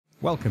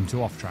Welcome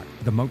to Off Track,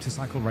 the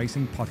motorcycle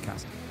racing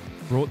podcast,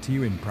 brought to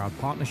you in proud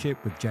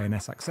partnership with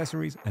J&S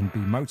Accessories and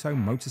B-Moto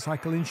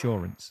Motorcycle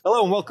Insurance.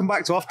 Hello and welcome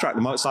back to Off Track,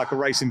 the motorcycle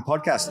racing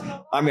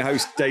podcast. I'm your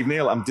host, Dave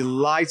Neal. I'm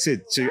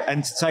delighted to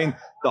entertain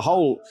the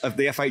whole of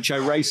the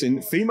FHO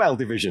Racing female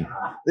division.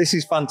 This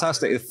is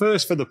fantastic. The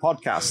first for the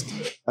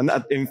podcast, and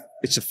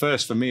it's a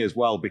first for me as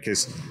well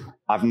because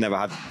I've never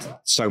had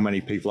so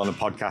many people on a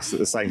podcast at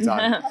the same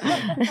time.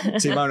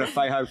 Team owner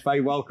Faye Ho. Faye,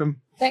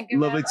 welcome. Thank you.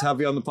 Lovely to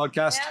have you on the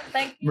podcast. Yeah,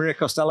 thank you. Maria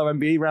Costello,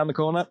 MBE, round the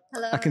corner.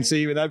 Hello. I can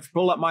see you there.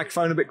 Pull that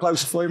microphone a bit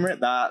closer for you, Maria.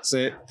 That's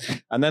it.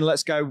 And then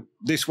let's go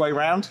this way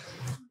round.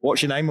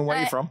 What's your name and where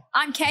you're from?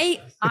 I'm Kate.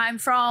 I'm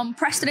from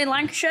Preston in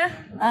Lancashire,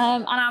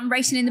 and I'm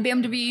racing in the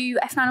BMW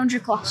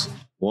F900 class.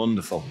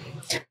 Wonderful.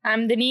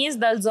 I'm Denise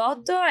Dal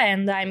Zotto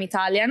and I'm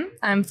Italian.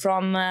 I'm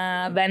from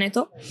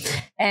Veneto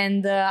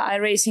and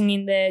I'm racing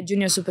in the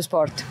Junior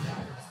Supersport.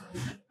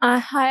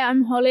 Hi,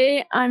 I'm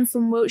Holly. I'm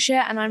from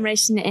Wiltshire and I'm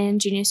racing in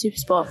Junior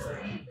Supersport.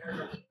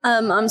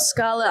 I'm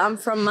Scarlett. I'm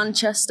from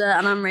Manchester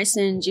and I'm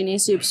racing in Junior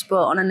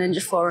Supersport on a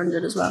Ninja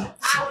 400 as well.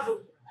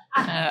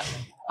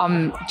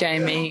 I'm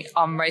Jamie.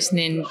 I'm racing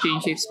in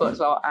Junior Supersport as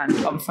well, and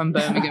I'm from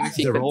Birmingham. If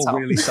you They're could all tell.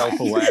 really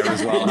self-aware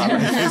as well.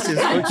 This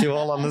has put you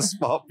all on the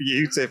spot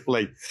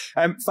beautifully.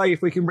 Faye,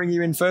 if we can bring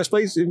you in first,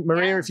 please.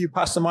 Maria, if you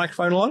pass the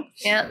microphone along.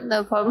 Yeah,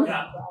 no problem.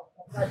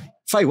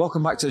 Faye,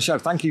 welcome back to the show.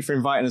 Thank you for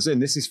inviting us in.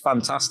 This is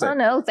fantastic. Oh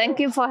no, thank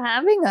you for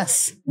having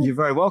us. You're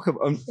very welcome.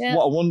 Yeah.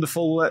 What a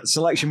wonderful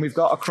selection we've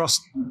got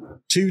across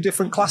two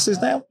different classes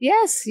now.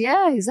 Yes,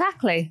 yeah,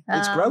 exactly.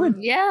 It's growing.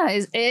 Yeah,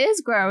 it is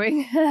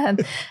growing.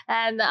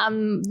 And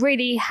I'm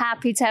really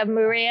happy to have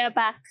Maria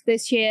back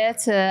this year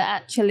to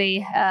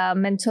actually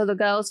mentor the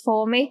girls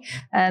for me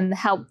and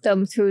help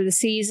them through the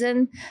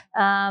season.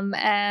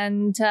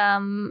 And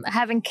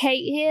having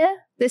Kate here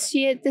this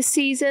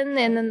season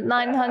in the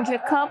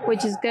 900 Cup,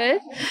 which is good.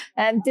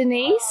 And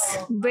Denise,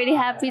 really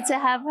happy to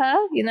have her.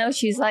 You know,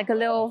 she's like a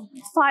little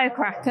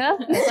firecracker,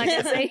 like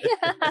I say.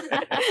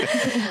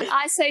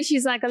 I say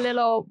she's like a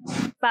little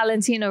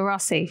Valentino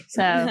Rossi,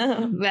 so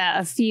yeah,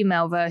 a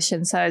female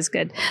version, so it's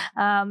good.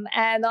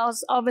 And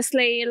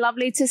obviously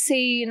lovely to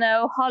see, you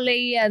know,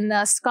 Holly and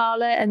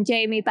Scarlett and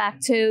Jamie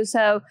back too.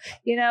 So,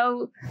 you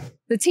know,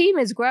 the team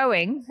is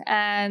growing,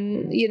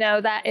 and you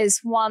know that is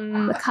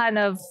one kind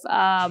of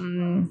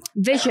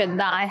vision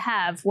that I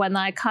have when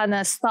I kind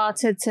of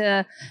started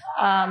to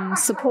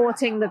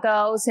supporting the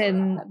girls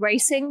in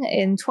racing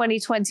in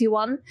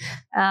 2021.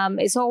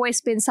 It's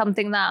always been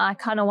something that I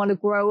kind of want to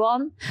grow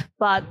on,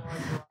 but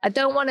I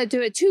don't want to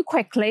do it too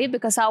quickly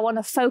because I want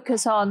to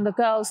focus on the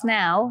girls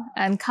now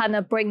and kind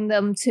of bring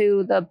them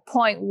to the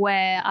point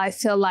where I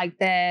feel like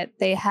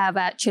they have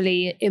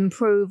actually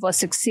improved or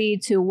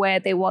succeed to where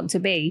they want to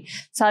be.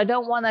 So I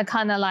don't want to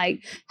kind of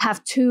like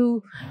have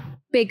too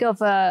big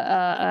of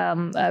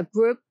a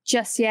group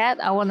just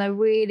yet. I want to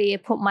really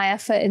put my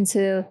effort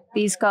into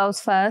these girls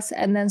first,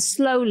 and then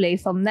slowly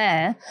from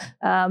there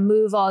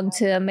move on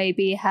to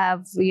maybe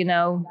have, you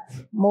know,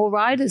 more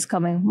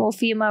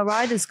female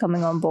riders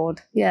coming on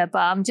board. Yeah, but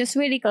I'm just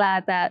really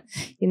glad that,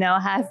 you know, I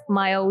have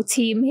my old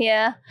team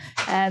here,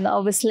 and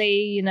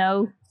obviously, you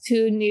know,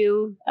 two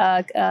new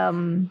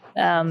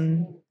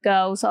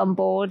girls on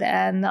board,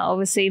 and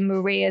obviously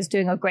Maria's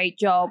doing a great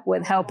job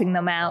with helping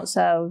them out,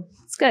 so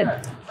it's good.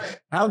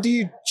 How do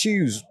you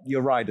choose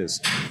your riders?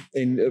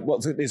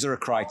 Is there a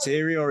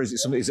criteria, or is it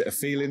something? Is it a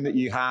feeling that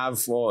you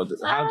have, or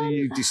how do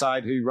you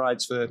decide who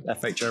rides for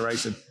FHO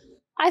Racing?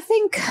 I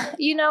think,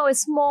 you know,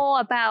 it's more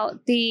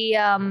about the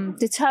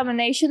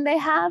determination they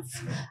have.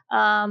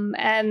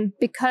 And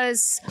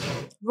because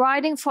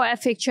riding for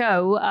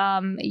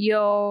FHO,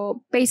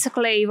 you're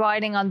basically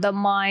riding under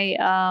my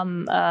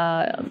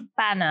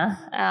banner.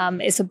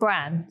 It's a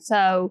brand.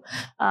 So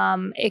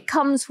it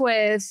comes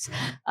with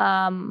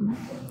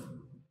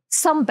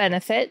some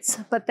benefits,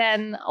 but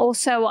then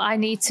also I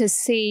need to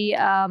see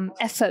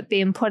effort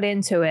being put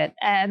into it.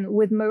 And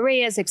with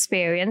Maria's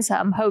experience,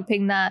 I'm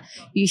hoping that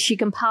she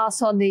can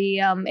pass on the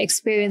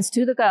experience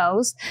to the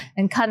girls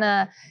and kind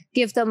of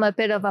give them a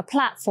bit of a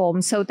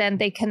platform so then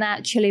they can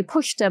actually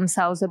push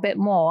themselves a bit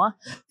more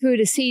through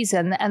the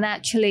season and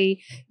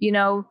actually, you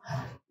know,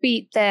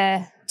 beat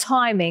their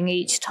timing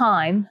each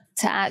time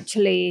to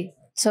actually,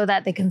 so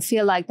that they can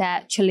feel like they're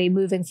actually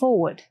moving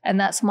forward. And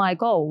that's my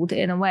goal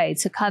in a way,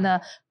 to kind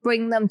of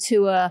bring them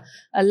to a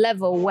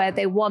level where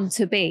they want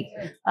to be.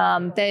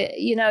 They,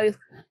 you know,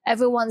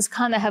 everyone's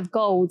kind of have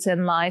goals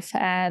in life,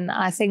 and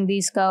I think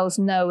these girls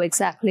know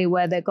exactly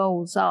where their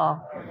goals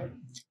are.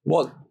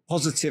 What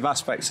positive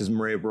aspects has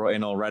Maria brought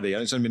in already?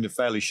 And it's only been a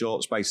fairly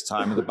short space of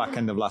time at the back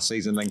end of last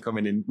season, then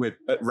coming in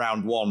at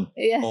round one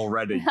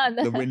already.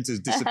 The winter's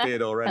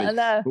disappeared already. I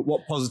know. But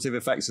what positive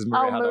effects has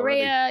Maria had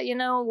already? Maria, you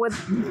know,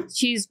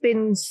 she's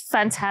been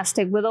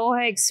fantastic with all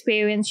her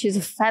experience. She's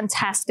a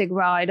fantastic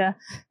rider.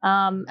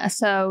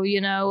 So, you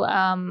know,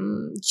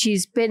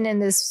 she's been in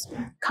this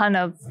kind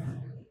of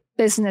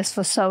business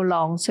for so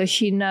long, so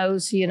she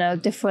knows, you know,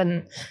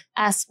 different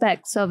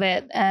aspects of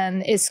it,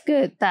 and it's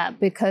good that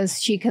because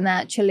she can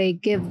actually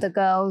give the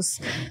girls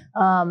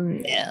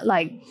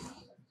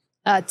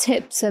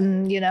tips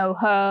and, you know,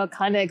 her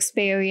kind of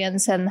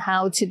experience and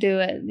how to do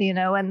it, you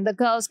know, and the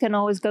girls can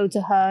always go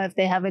to her if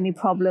they have any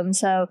problems.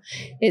 So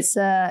it's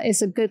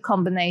a good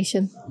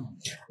combination.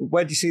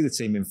 Where do you see the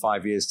team in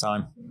 5 years'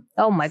 time?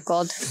 Oh my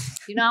God.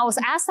 You know, I was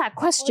asked that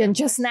question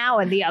just now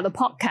in the other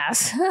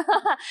podcast.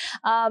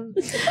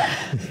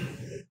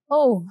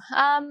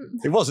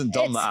 It wasn't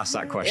Don that asked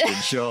that question,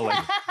 surely.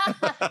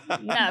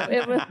 No,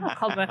 it was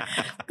common.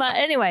 But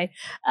anyway,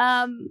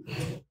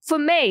 for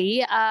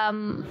me,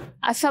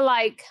 I feel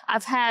like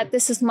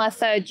this is my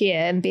 3rd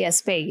year in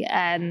BSB,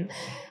 and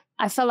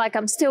I feel like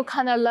I'm still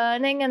kind of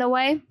learning in a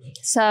way.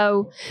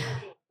 So,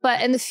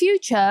 but in the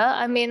future,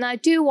 I mean, I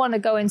do want to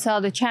go into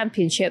other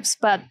championships,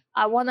 but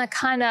I want to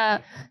kind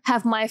of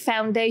have my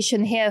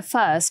foundation here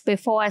first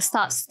before I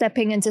start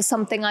stepping into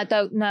something I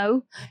don't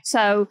know.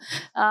 So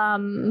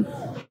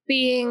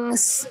being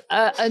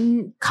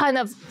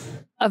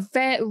a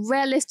very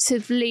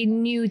relatively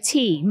new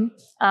team,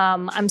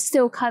 I'm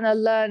still kind of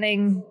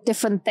learning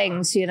different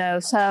things, you know,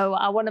 so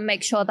I want to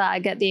make sure that I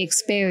get the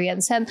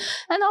experience. And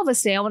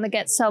obviously I want to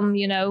get some,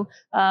 you know,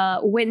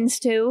 wins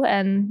too.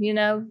 And, you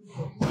know,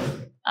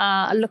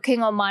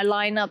 looking on my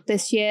lineup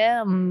this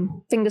year,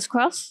 fingers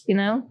crossed, you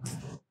know,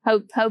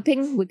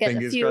 hoping we get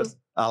Fingers a few crossed.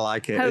 I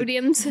like it.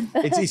 Podiums.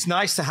 It's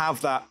nice to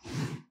have that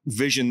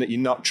vision that you're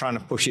not trying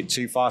to push it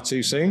too far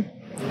too soon.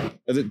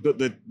 But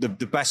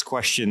the best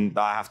question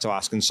that I have to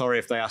ask, and sorry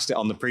if they asked it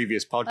on the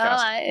previous podcast.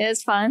 Oh,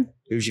 it's fine.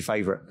 Who's your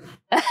favourite?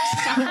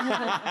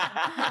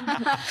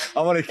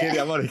 I'm only kidding.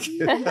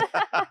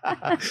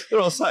 They're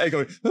all sat here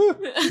going,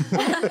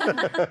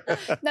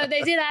 No,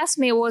 they did ask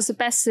me what was the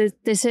best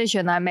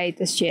decision I made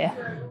this year.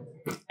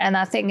 And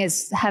I think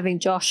it's having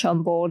Josh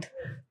on board.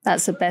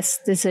 That's the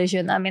best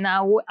decision. I mean,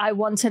 I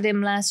wanted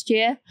him last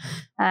year,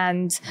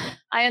 and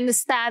I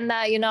understand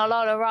that, you know, a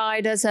lot of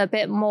riders are a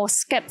bit more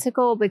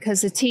skeptical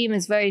because the team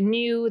is very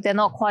new. They're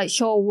not quite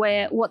sure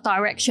what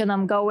direction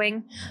I'm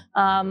going.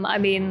 I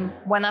mean,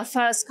 when I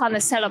first kind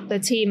of set up the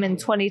team in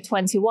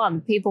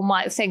 2021, people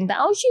might think that,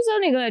 oh, she's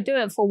only going to do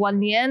it for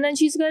 1 year and then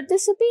she's going to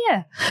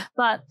disappear.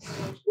 But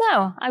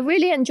no, I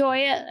really enjoy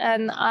it,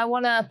 and I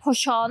want to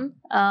push on,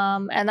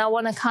 and I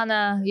want to kind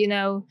of, you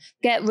know,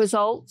 get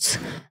results.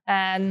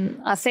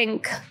 And I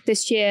think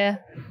this year,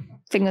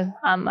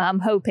 I'm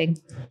hoping.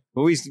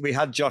 Well, we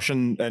had Josh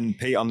and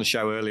Pete on the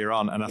show earlier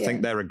on, and I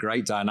think they're a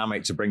great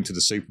dynamic to bring to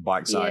the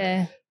superbike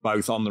side,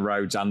 both on the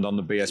roads and on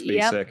the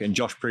BSB circuit. And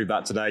Josh proved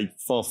that today,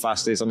 4th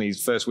fastest on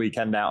his first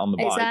weekend out on the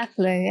bike.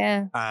 Exactly,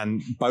 yeah.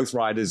 And both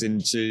riders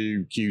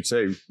into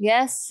Q2.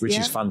 Yes. Which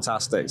is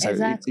fantastic. So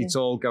it's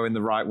all going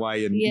the right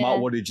way. And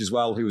Mark Woodage as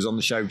well, who was on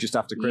the show just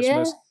after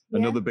Christmas. Yeah.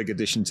 Another big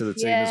addition to the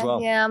team as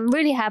well. Yeah, I'm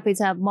really happy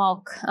to have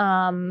Mark.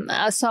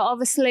 So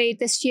obviously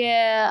this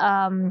year,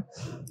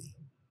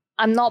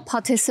 I'm not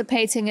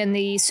participating in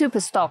the super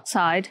stock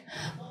side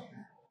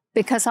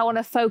because I want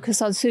to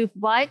focus on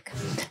superbike.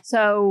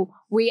 So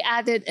we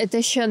added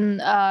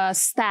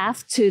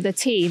staff to the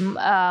team.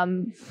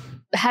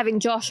 Having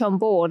Josh on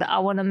board, I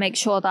want to make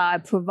sure that I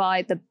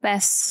provide the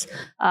best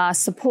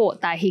support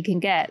that he can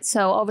get.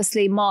 So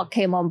obviously Mark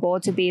came on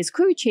board to be his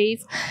crew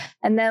chief,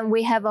 and then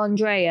we have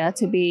Andrea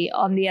to be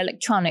on the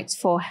electronics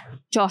for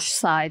Josh's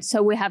side.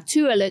 So we have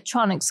 2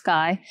 electronics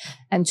guy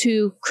and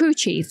 2 crew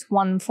chiefs,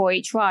 1 for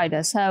each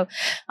rider. So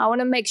I want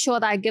to make sure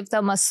that I give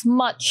them as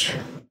much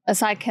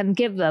as I can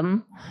give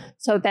them,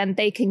 so then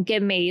they can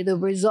give me the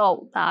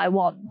result that I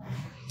want.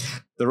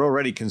 They're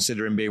already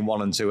considering being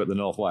 1 and 2 at the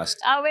Northwest.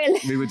 Oh, really?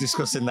 We were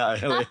discussing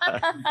that earlier.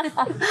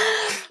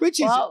 Which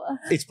is,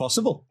 it's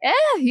possible. Yeah,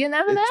 you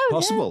never know. It's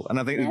possible. And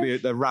I think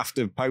there'd be a raft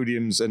of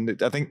podiums.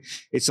 And I think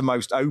it's the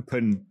most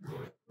open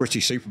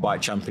British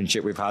Superbike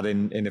Championship we've had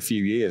in a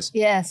few years.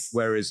 Yes.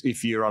 Whereas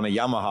if you're on a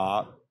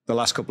Yamaha, the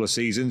last couple of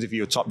seasons, if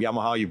you're top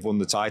Yamaha, you've won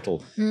the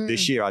title.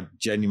 This year, I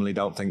genuinely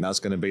don't think that's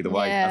going to be the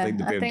way. I think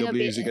the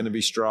BMWs are going to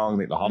be strong. I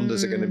think the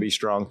Hondas are going to be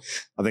strong.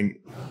 I think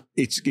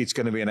it's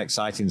going to be an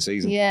exciting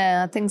season.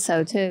 Yeah, I think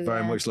so too.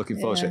 Very much looking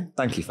forward to it.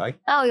 Thank you, Faye.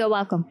 Oh, you're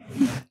welcome.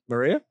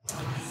 Maria?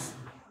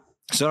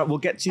 So we'll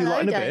get to you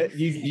in a bit.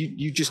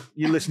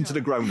 You listen to the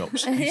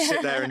grown-ups. You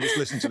sit there and just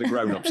listen to the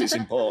grown-ups. It's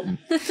important.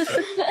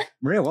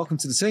 Maria, welcome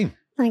to the team.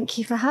 Thank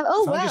you for having.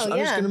 Oh, I'm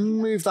just going to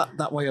move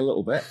that way a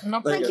little bit.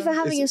 Thank you for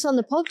having us on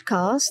the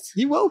podcast.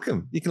 You're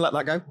welcome. You can let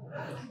that go.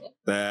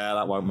 There,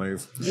 that won't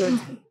move. Good.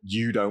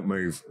 You don't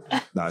move.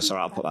 No,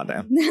 sorry, I'll put that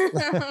down.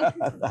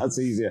 That's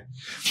easier.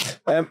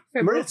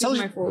 Maria, tell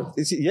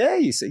us.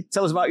 You see.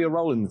 Tell us about your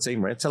role in the team,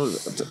 Maria. Tell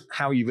us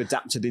how you've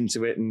adapted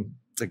into it and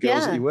the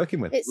girls that you're working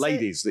with,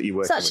 ladies that you're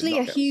working with. It's actually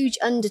a huge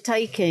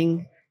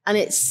undertaking, and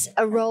it's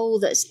a role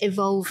that's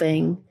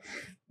evolving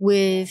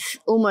with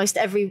almost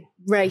every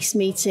race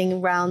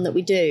meeting round that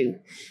we do.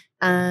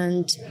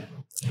 And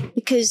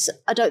because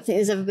I don't think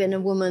there's ever been a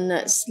woman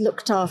that's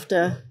looked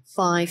after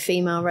 5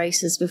 female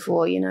racers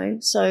before, you know.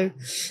 So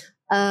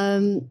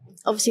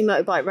obviously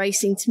motorbike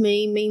racing to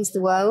me means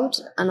the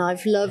world, and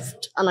I've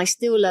loved and I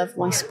still love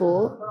my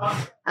sport,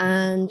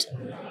 and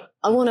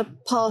I want to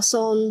pass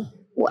on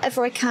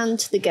whatever I can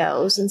to the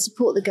girls and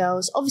support the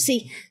girls.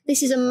 Obviously,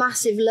 this is a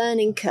massive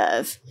learning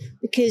curve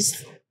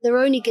because they're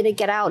only going to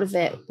get out of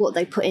it what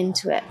they put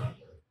into it.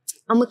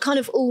 And we're kind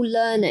of all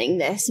learning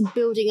this and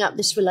building up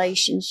this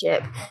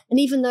relationship. And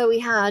even though we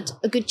had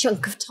a good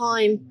chunk of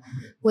time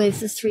with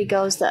the 3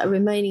 girls that are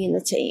remaining in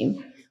the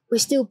team, we're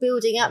still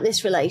building up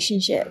this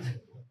relationship.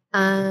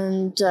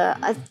 And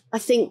I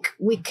think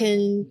we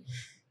can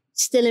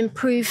still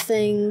improve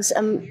things.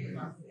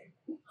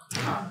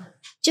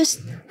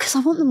 Just because I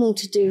want them all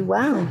to do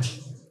well.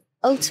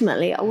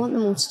 Ultimately, I want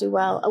them all to do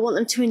well. I want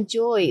them to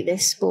enjoy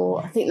this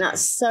sport. I think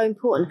that's so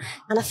important.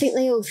 And I think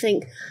they all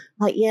think,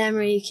 like, yeah,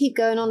 Marie, you keep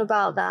going on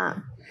about that.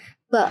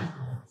 But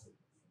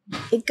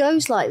it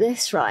goes like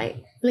this,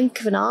 right? Blink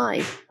of an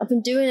eye. I've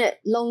been doing it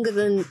longer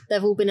than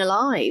they've all been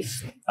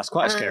alive. That's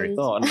quite a scary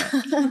thought,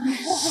 isn't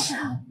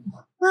it?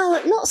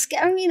 Well, not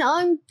scary. I mean,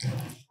 I'm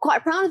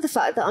quite proud of the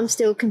fact that I'm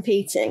still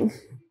competing.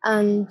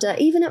 And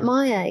even at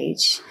my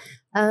age.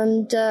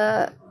 And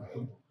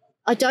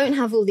I don't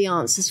have all the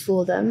answers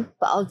for them,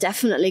 but I'll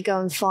definitely go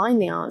and find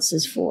the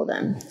answers for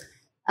them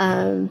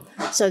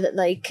so that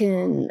they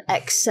can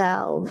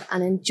excel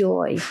and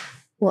enjoy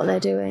what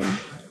they're doing.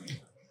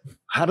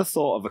 I had a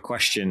thought of a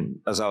question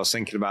as I was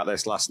thinking about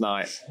this last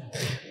night.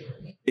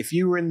 If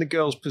you were in the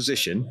girls'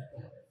 position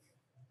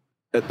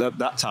at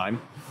that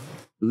time,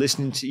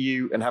 listening to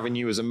you and having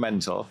you as a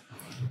mentor,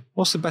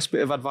 what's the best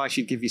bit of advice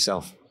you'd give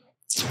yourself?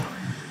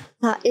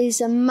 That is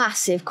a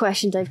massive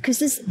question, Dave, because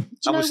there's...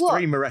 I was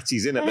 3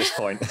 Morettis in at this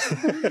point.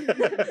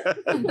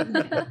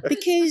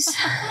 Because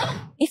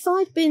if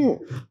I'd been...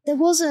 There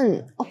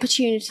wasn't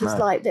opportunities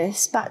like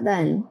this back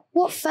then.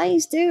 What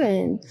Faye's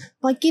doing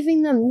by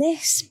giving them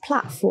this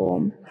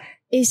platform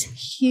is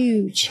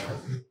huge.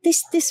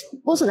 This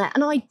wasn't it.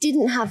 And I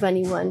didn't have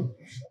anyone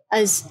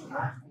as...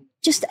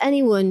 Just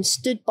anyone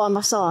stood by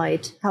my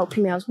side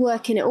helping me. I was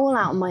working it all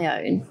out on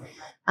my own.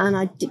 And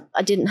I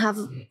didn't have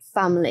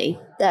family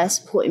there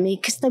supporting me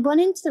because they went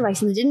into the race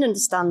and they didn't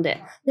understand it.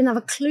 They didn't have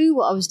a clue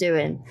what I was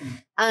doing.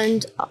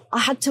 And I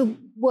had to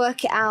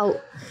work it out,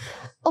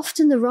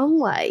 often the wrong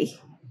way.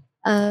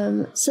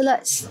 So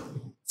that's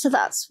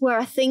where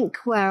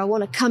I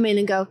want to come in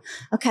and go,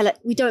 okay,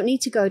 we don't need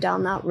to go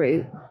down that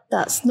route.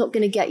 That's not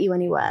going to get you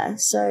anywhere.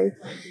 So,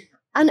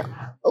 and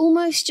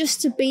almost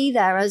just to be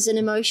there as an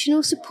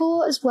emotional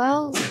support as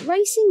well.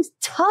 Racing's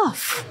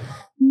tough,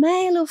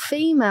 male or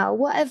female,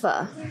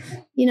 whatever,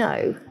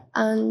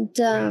 and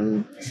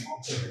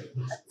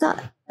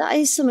that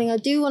is something I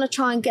do want to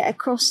try and get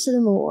across to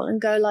them all and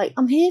go like,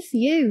 I'm here for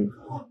you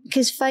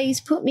because Faye's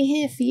put me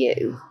here for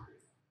you,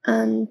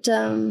 and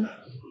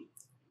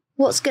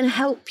what's going to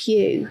help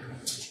you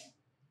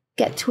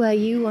get to where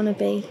you want to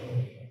be.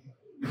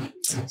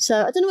 So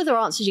I don't know whether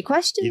I answered your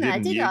question did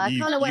I? I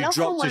kind of went off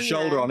on one. You dropped a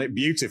shoulder on it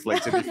beautifully,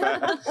 to be fair.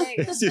 I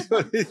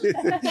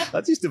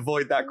just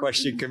avoid that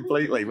question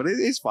completely, but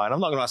it's fine. I'm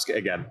not going to ask it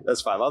again.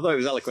 That's fine. I thought it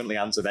was eloquently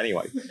answered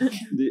anyway.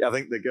 I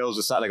think the girls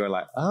are sat there going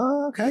like,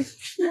 oh, okay,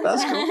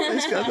 that's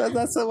cool.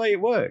 That's the way it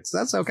works.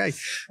 That's okay.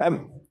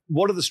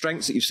 What are the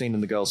strengths that you've seen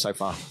in the girls so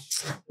far?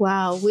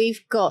 Wow,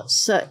 we've got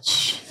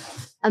such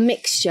a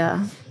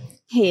mixture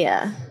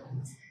here.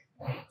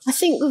 I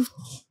think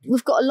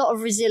we've got a lot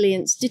of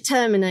resilience,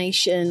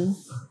 determination,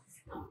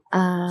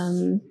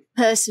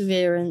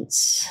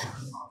 perseverance,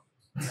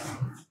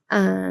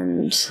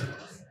 and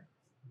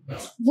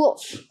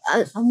what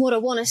I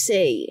want to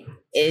see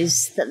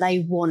is that they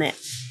want it.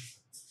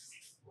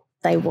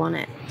 They want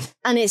it,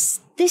 and this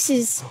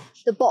is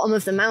the bottom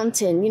of the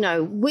mountain.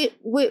 We're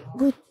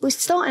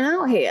starting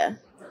out here.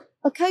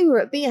 Okay, we're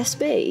at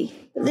BSB,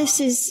 but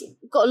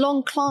we've got a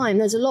long climb.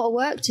 There's a lot of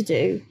work to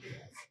do.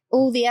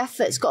 All the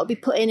effort's got to be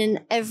put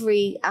in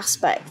every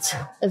aspect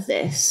of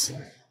this.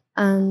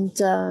 And,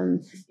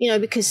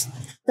 because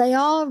they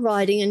are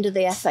riding under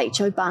the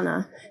FHO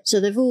banner. So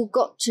they've all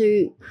got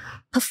to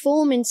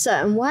perform in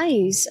certain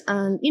ways.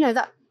 And,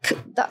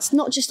 that's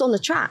not just on the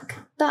track.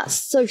 That's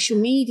social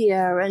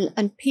media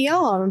and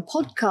PR and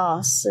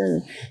podcasts.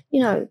 And,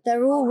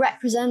 they're all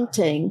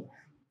representing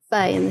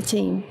Faye and the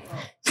team.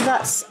 So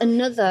that's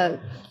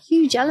another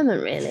huge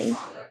element, really.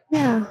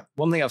 Yeah.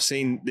 One thing I've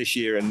seen this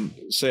year, and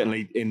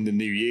certainly in the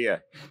new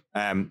year,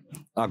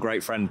 our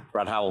great friend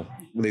Brad Howell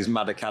with his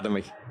Mad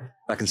Academy.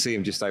 I can see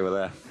him just over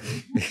there.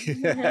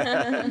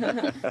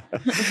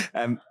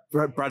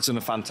 Brad's done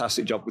a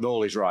fantastic job with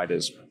all his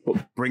riders,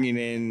 but bringing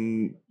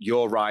in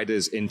your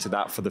riders into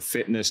that for the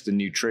fitness, the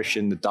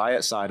nutrition, the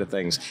diet side of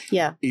things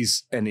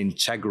is an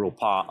integral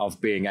part of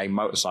being a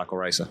motorcycle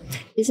racer.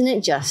 Isn't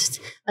it just?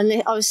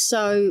 And I was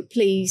so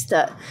pleased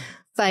that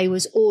Faye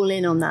was all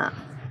in on that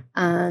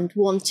and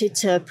wanted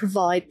to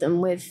provide them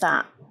with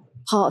that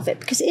part of it,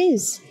 because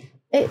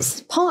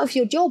it's part of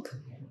your job.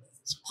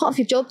 It's part of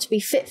your job to be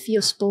fit for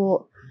your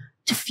sport,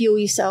 to fuel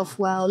yourself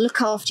well, look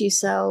after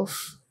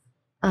yourself,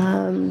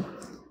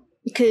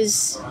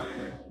 because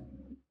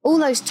all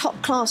those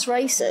top class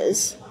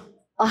racers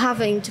are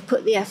having to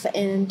put the effort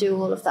in and do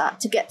all of that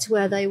to get to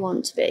where they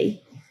want to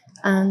be.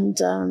 And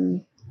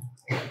so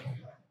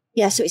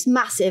it's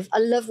massive. I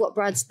love what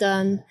Brad's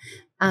done.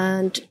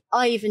 And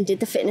I even did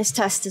the fitness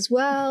test as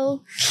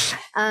well.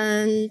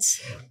 And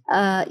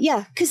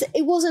because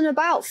it wasn't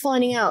about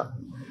finding out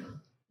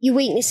your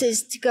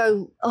weaknesses to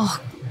go,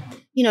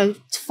 to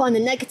find the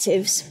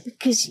negatives,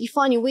 because you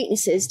find your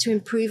weaknesses to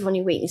improve on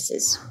your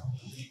weaknesses.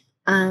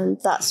 And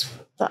that's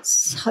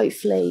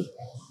hopefully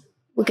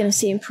we're going to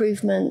see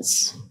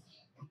improvements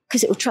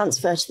because it will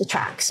transfer to the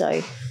track.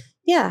 So,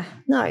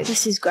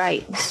 this is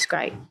great. This is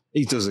great.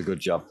 He does a good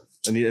job.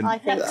 And I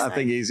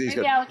think he's Maybe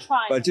good. I'll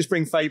try. But just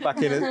bring Faye back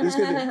in. Just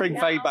gonna bring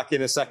Faye back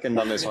in a second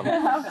on this one.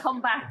 I'll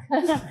come back.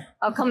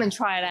 I'll come and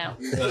try it out.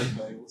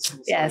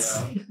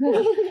 Yes.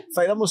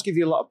 Faye, that must give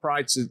you a lot of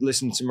pride to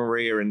listen to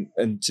Maria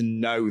and to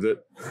know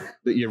that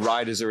your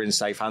riders are in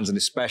safe hands, and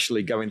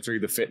especially going through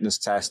the fitness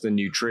test and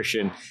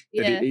nutrition.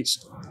 That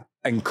it's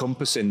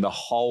encompassing the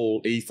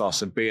whole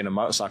ethos of being a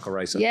motorcycle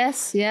racer.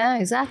 Yes, yeah,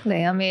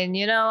 exactly. I mean,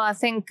 I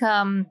think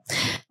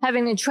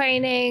having the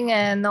training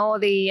and all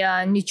the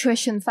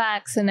nutrition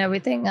facts and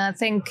everything, I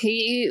think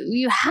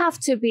you have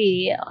to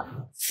be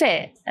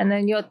fit and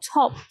in your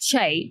top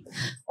shape,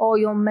 or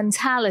your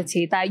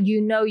mentality that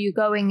you're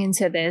going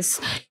into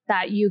this,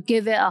 that you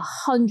give it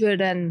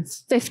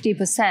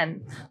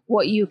 150%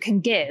 what you can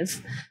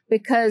give,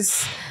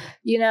 because,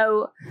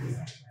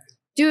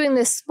 doing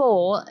this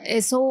sport,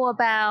 it's all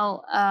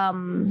about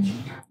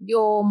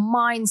your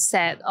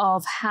mindset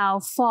of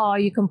how far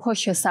you can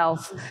push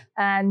yourself.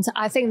 And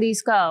I think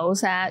these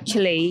girls are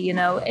actually,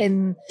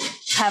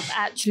 have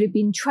actually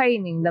been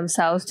training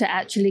themselves to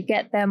actually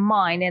get their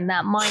mind in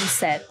that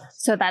mindset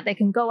so that they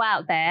can go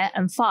out there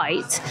and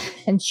fight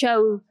and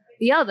show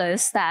the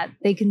others that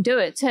they can do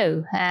it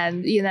too.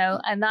 And,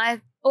 and I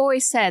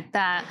always said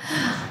that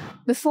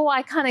before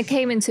I kind of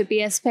came into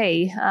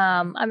BSP,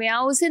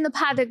 I was in the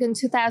paddock in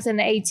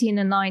 2018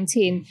 and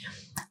 19.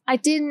 I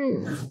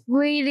didn't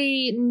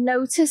really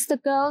notice the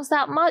girls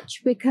that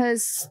much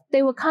because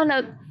they were kind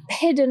of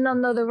hidden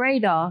under the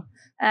radar.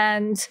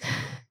 And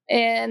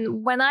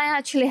when I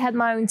actually had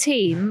my own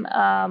team,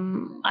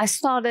 I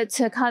started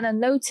to kind of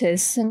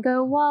notice and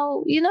go,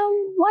 well,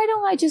 why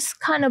don't I just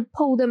kind of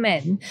pull them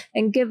in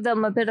and give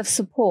them a bit of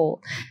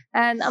support?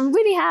 And I'm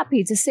really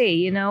happy to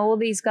see, all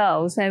these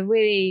girls, they're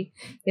really,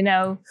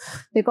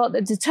 they've got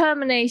the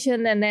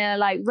determination and they're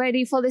like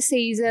ready for the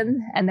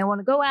season and they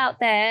want to go out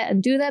there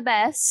and do their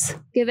best,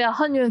 give it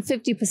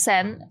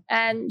 150%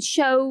 and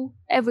show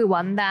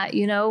everyone that,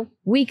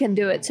 we can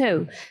do it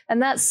too.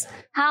 And that's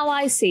how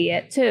I see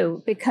it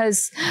too,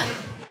 because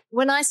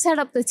when I set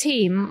up the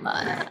team,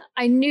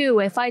 I knew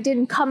if I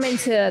didn't come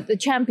into the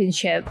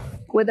championship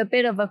with a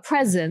bit of a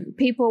present,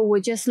 people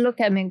would just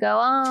look at me and go,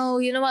 oh,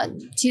 you know what?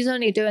 She's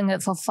only doing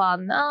it for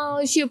fun.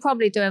 Oh, she'll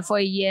probably do it for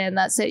a year and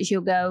that's it.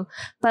 She'll go.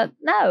 But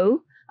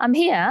no, I'm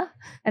here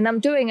and I'm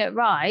doing it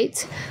right.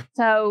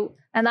 So,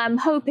 and I'm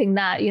hoping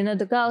that,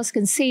 the girls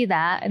can see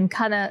that and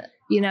kind of,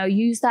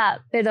 use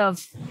that bit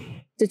of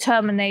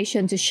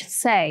determination to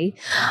say,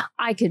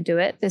 I can do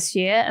it this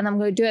year and I'm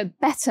going to do it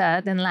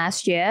better than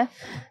last year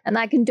and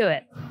I can do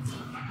it.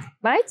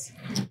 Right?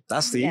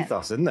 That's the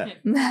ethos, isn't it?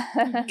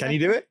 Can you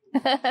do it?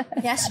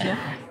 Yes, sure.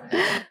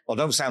 Well,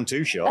 don't sound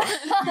too sure.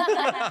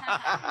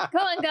 Come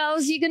on,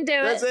 girls, you can do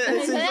it.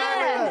 That's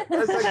it.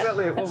 That's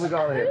exactly it. What we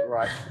got here?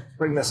 Right.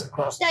 Bring this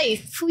across.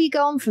 Dave, before you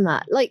go on from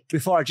that,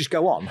 before I just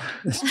go on,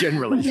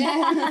 generally.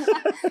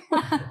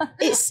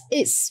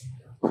 It's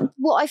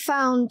what I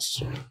found,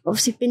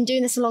 obviously been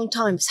doing this a long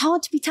time, it's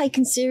hard to be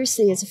taken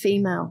seriously as a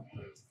female.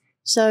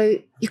 So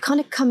you're kind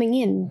of coming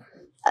in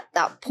at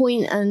that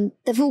point and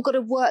they've all got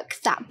to work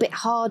that bit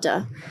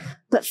harder.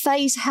 But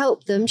Faye's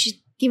helped them. She's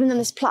given them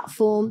this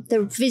platform.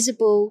 They're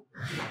visible.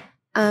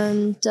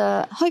 And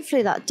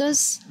hopefully that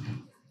does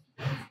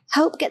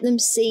help get them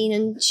seen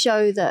and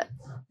show that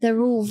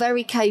they're all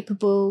very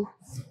capable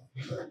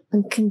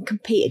and can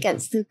compete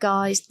against the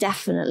guys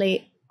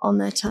definitely on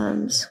their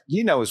terms.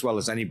 You know as well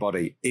as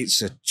anybody,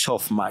 it's a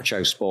tough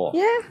macho sport.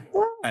 Yeah,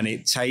 well. And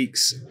it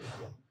takes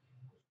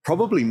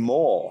probably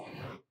more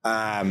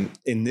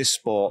in this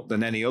sport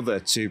than any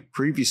other to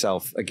prove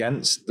yourself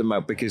against the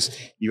mob, because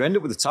you end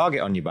up with a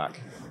target on your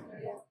back.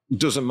 It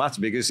doesn't matter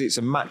because it's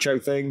a macho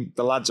thing.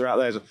 The lads are out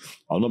there.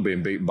 I'm not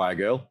being beaten by a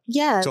girl.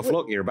 Yeah. Tough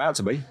luck. You're about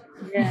to be.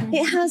 Yeah.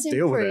 It has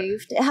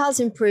improved. It has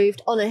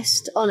improved.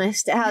 Honest.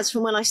 It has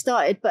from when I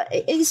started, but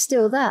it is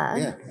still there.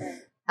 Yeah.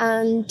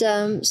 And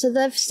so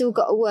they've still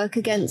got to work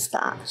against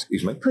that.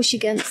 Excuse me. Push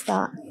against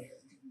that.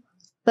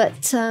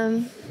 But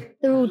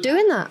they're all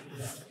doing that.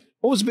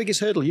 What was the biggest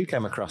hurdle you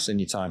came across in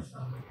your time?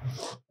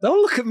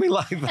 Don't look at me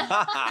like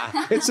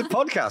that. It's a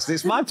podcast.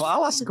 It's my part.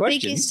 I'll ask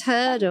questions. Biggest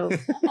hurdle.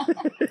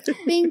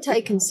 Being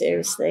taken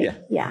seriously.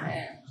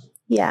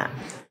 Yeah.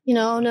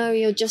 No,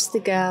 you're just the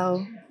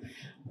girl.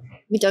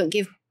 We don't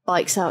give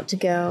bikes out to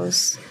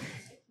girls.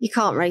 You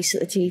can't race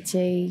at the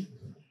TT.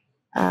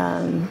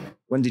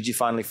 When did you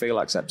finally feel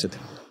accepted?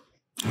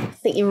 I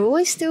think you're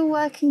always still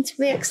working to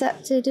be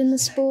accepted in the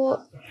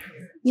sport.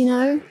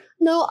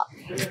 No,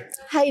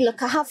 hey,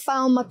 look, I have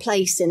found my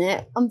place in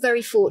it. I'm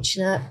very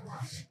fortunate.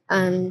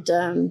 And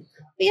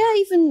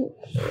even,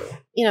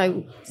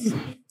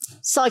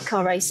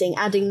 sidecar racing,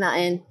 adding that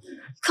in.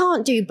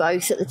 Can't do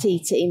both at the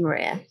TT,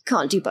 Maria.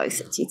 Can't do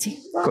both at TT.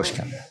 Of course you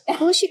can. Of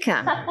course you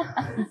can.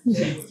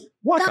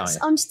 Why can't you?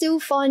 I'm still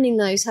finding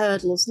those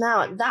hurdles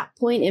now at that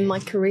point in my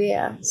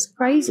career. It's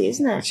crazy,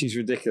 isn't it? Which is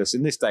ridiculous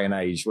in this day and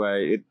age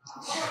where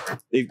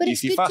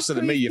if you're faster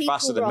than me, you're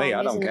faster than me.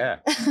 I don't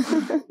care.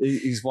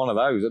 He's one of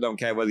those. I don't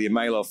care whether you're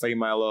male or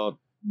female or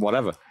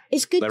whatever.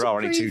 It's good. There are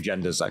only two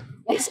genders, though.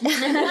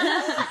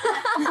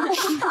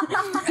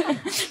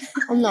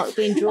 I'm not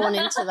being drawn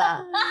into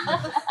that.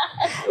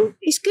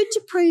 It's good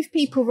to prove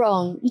people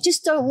wrong. You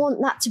just don't want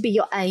that to be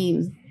your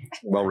aim.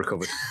 Well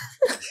recovered.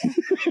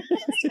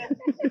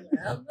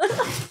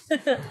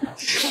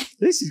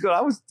 This is good.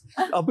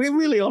 I'll be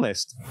really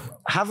honest.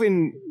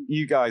 Having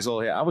you guys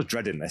all here, I was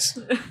dreading this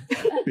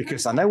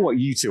because I know what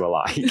you two are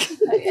like.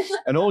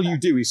 And all you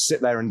do is sit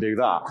there and do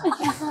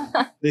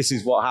that. This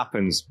is what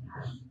happens.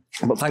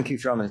 But thank you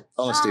for your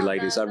honesty,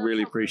 ladies. I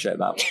really appreciate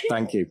that.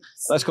 Thank you.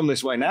 Let's come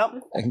this way now.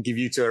 I can give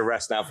you two a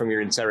rest now from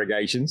your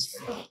interrogations.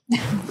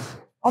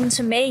 On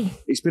to me.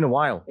 It's been a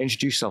while.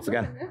 Introduce yourself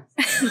again.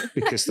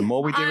 Because the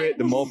more we do it,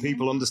 the more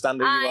people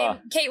understand who you are.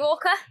 I'm Kate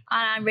Walker,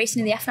 and I'm racing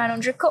in the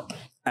F900 Cup.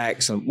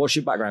 Excellent. What's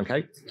your background,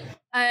 Kate?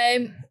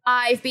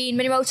 I've been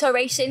minimoto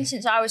racing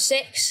since I was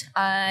 6.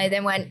 I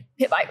then went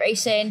pit bike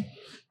racing,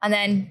 and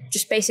then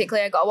just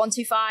basically I got a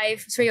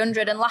 125,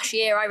 300, and last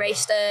year I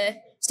raced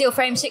a steel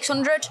frame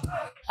 600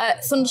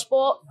 at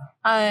Thundersport.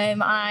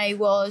 I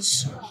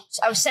was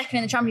second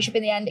in the championship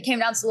in the end. It came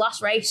down to the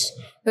last race.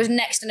 There was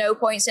next to no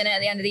points in it at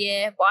the end of the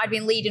year, but I'd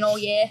been leading all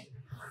year.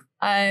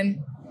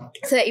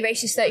 30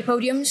 races, 30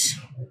 podiums.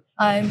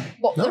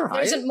 But there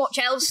isn't much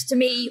else to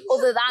me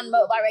other than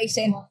motorbike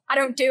racing. I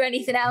don't do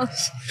anything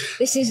else.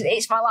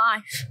 It's my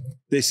life.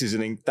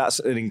 That's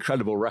an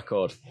incredible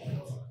record.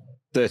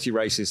 30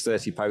 races,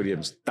 30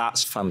 podiums.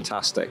 That's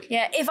fantastic.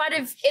 Yeah, if I'd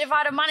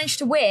have managed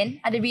to win,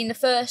 I'd have been the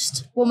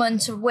first woman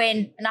to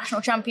win a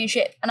national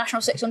championship, a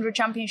national 600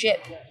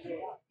 championship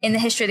in the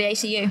history of the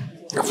ACU.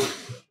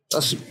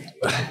 That's.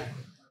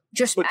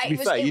 But to be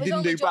fair, you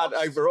didn't do bad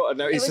overall.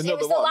 No, it's another one.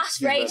 It was the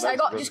last race. I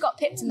just got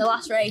pipped in the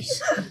last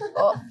race.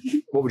 But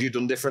what would you have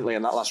done differently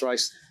in that last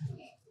race?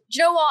 Do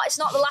you know what? It's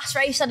not the last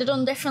race I'd have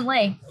done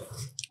differently.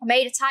 I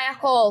made a tyre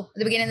call at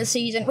the beginning of the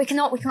season. We can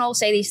all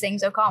say these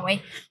things though, can't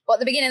we? But at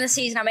the beginning of the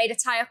season, I made a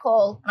tyre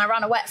call and I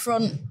ran a wet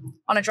front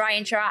on a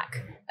drying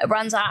track at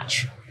Brands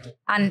Hatch.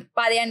 And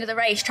by the end of the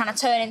race, trying to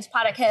turn into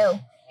Paddock Hill,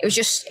 it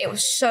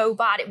was so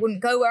bad. It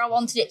wouldn't go where I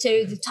wanted it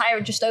to. The tyre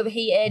had just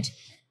overheated.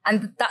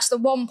 And that's the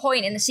one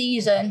point in the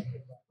season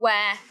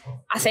where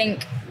I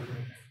think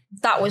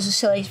that was a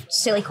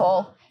silly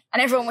call.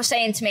 And everyone was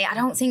saying to me, I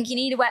don't think you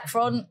need a wet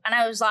front. And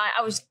I was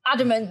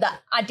adamant that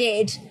I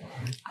did.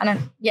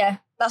 And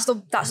that's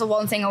the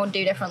one thing I would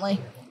do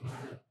differently.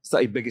 Is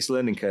that your biggest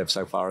learning curve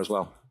so far as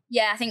well?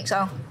 Yeah, I think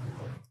so.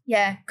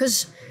 Yeah,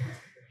 because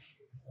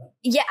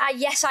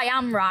yes, I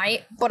am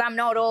right, but I'm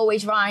not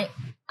always right.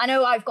 I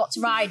know I've got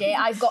to ride it.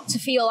 I've got to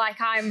feel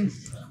like I'm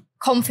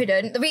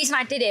confident. The reason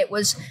I did it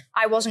was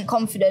I wasn't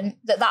confident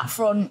that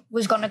front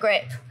was going to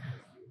grip.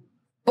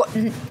 But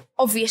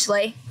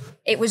obviously,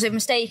 it was a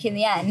mistake in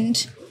the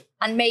end.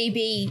 And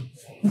maybe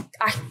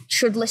I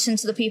should listen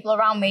to the people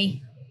around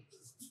me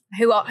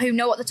who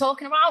know what they're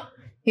talking about,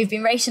 who've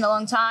been racing a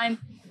long time.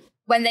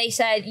 When they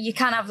said, you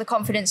can have the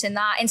confidence in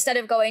that, instead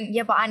of going,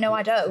 yeah, but I know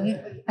I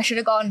don't, I should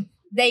have gone,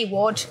 they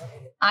would,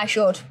 I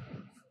should.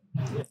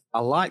 I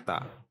like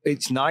that.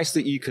 It's nice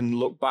that you can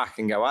look back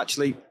and go,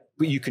 actually,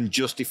 but you can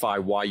justify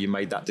why you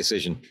made that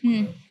decision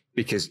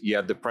because you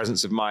had the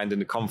presence of mind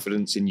and the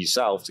confidence in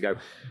yourself to go,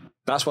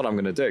 that's what I'm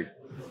going to do.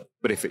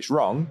 But if it's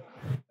wrong,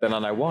 then I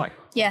know why.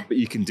 Yeah. But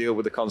you can deal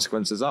with the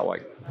consequences that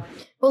way.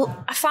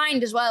 Well, I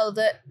find as well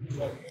that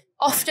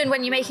often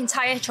when you're making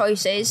tyre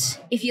choices,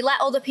 if you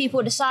let other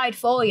people decide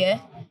for you,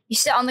 you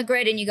sit on the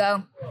grid and you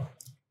go,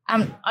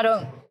 I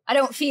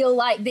don't feel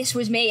like this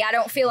was me. I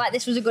don't feel like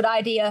this was a good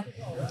idea.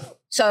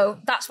 So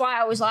that's why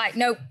I was like,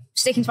 nope,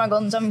 sticking to my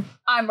guns. I'm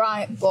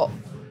right. But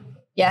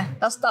yeah,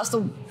 that's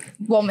the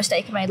one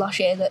mistake I made last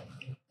year that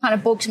kind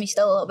of bugs me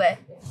still a little bit.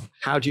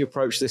 How do you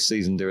approach this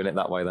season doing it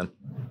that way then?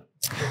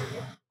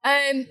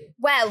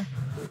 Well,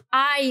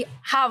 I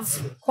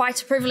have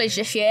quite a privilege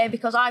this year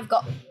because I've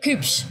got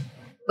Coops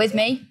with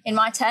me in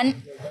my tent.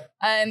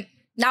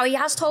 Now he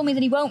has told me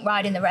that he won't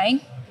ride in the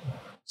rain.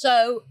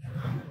 So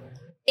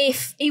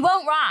if he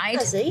won't ride...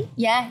 Has he?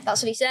 Yeah,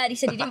 that's what he said. He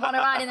said he didn't want to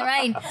ride in the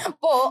rain.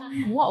 But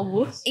what a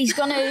wuss. He's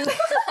going to...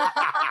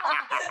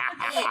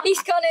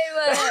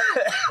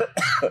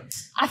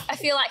 I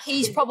feel like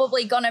he's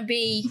probably going to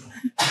be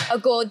a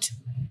good...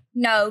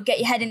 No, get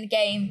your head in the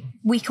game.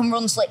 We can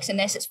run slicks in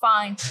this. It's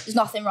fine. There's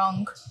nothing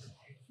wrong.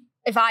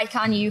 If I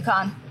can, you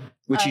can.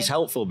 Which is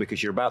helpful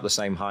because you're about the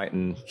same height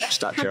and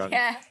stature.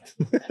 Yeah.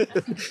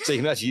 So you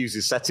can actually use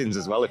his settings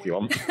as well if you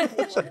want.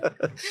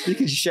 You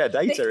can share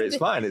data, it's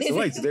fine. It's the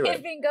way to do They've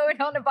it. been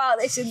going on about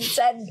this in the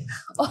tent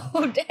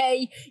all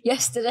day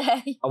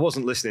yesterday. I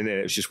wasn't listening in,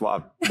 it was just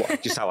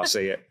just how I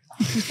see it.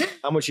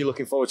 How much are you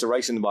looking forward to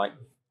racing the bike?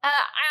 I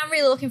am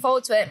really looking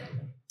forward to it.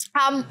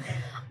 I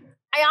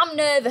am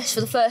nervous for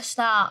the first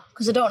start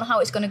because I don't know how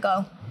it's going to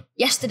go.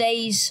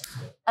 Yesterday's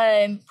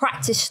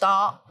practice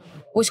start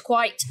was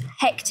quite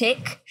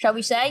hectic, shall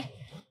we say.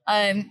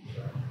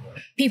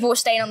 People were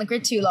staying on the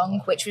grid too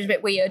long, which was a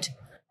bit weird.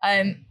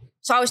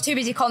 So I was too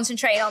busy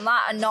concentrating on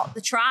that and not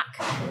the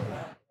track,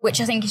 which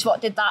I think is what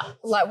did that,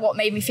 like what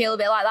made me feel a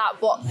bit like that.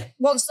 But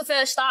once the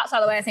first start's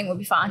out of the way, I think we'll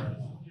be fine.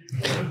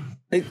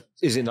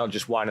 Is it not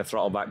just wind the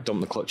throttle back,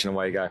 dump the clutch and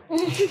away you go?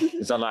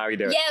 Is that not how you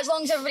do it? Yeah, as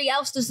long as everybody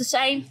else does the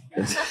same.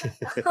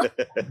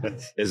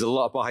 There's a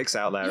lot of bikes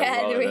out there. Yeah,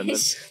 as well. there And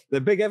is.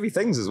 they're big, heavy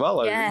things as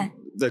well. Yeah.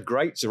 They're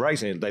great to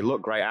race in. They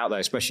look great out there,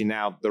 especially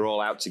now they're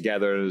all out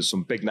together. There's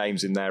some big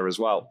names in there as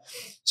well.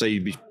 So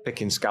you'd be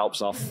picking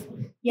scalps off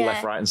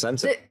left, right and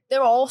centre.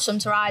 They're awesome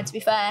to ride, to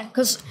be fair.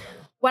 Because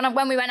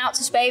when we went out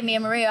to Spain, me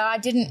and Maria,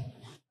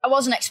 I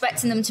wasn't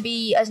expecting them to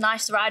be as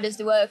nice to ride as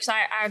they were because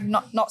I had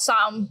not sat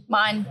on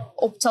mine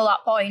up till that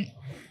point.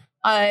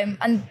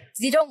 And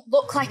they don't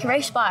look like a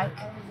race bike.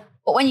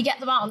 But when you get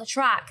them out on the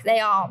track, they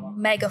are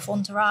mega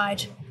fun to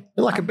ride.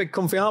 They're like a big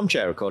comfy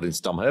armchair, according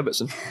to Tom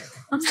Herbertson.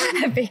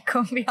 A big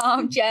comfy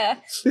armchair.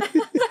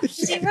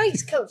 Does he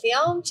race comfy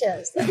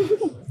armchairs?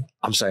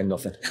 I'm saying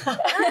nothing.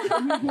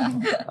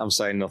 I'm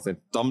saying nothing.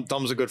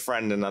 Dom's a good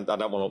friend and I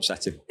don't want to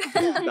upset him.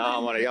 No,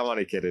 I'm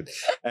only kidding.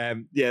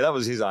 Yeah, that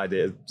was his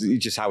idea.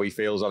 Just how he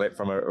feels on it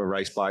from a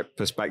race bike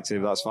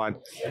perspective. That's fine.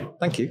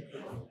 Thank you.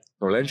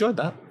 I really enjoyed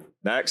that.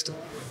 Next.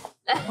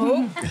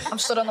 Oh, I'm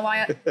stood on the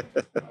wire.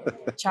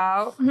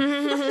 Ciao.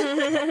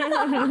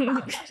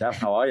 Sam,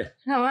 how are you?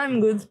 Oh, I'm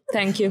good.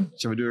 Thank you.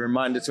 Shall we do a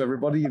reminder to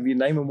everybody of your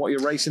name and what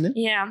you're racing in?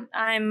 Yeah,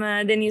 I'm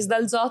Denise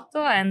Dalzotto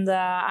and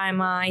I'm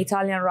an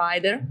Italian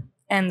rider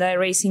and I'm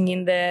racing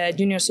in the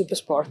Junior Super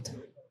Sport.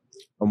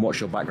 And what's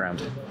your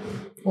background?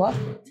 What?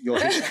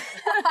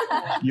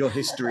 Your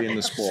history in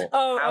the sport.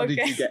 Oh, how okay.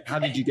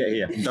 did you get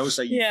here? Don't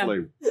say you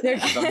flew.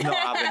 I'm not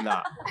having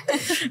that.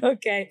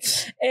 Okay.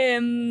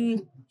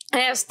 I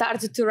have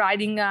started to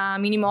riding a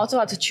mini moto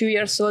at 2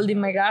 years old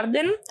in my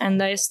garden,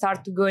 and I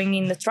started going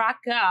in the track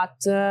at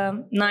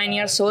 9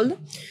 years old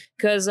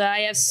because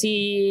I have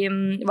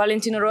seen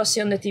Valentino Rossi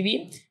on the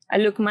TV. I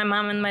look my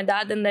mom and my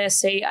dad and I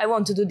say, I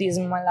want to do this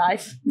in my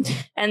life.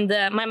 And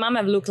my mom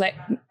have looked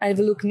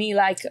me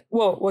like,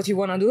 whoa, what you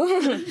want to do?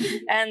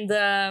 And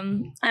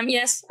I'm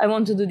yes, I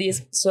want to do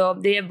this. So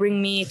they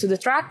bring me to the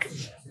track.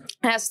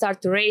 I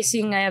start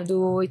racing. I have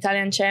do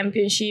Italian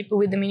Championship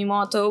with the mini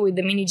moto, with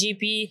the mini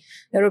GP,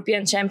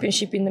 European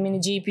Championship in the mini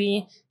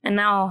GP, and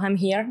now I'm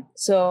here.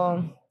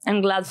 So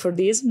I'm glad for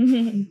this.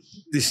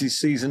 This is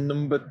season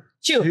number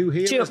two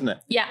here, isn't it?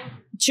 Yeah,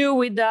 2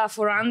 with the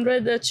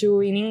 400,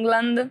 2 in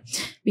England,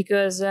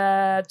 because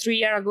 3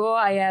 years ago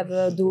I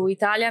have do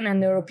Italian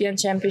and European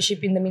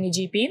Championship in the mini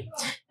GP,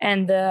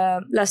 and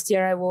last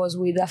year I was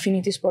with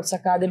Affinity Sports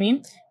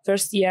Academy,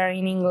 first year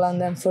in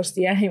England and first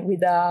year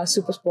with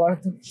Super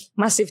Sport.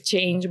 Massive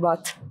change,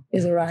 but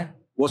it's all right.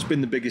 What's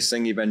been the biggest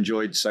thing you've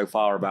enjoyed so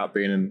far about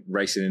being in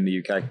racing in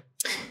the UK?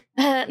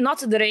 Not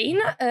the rain,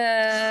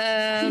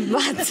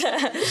 but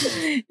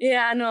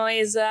yeah, no,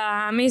 it's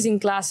an amazing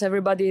class.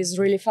 Everybody is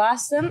really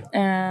fast.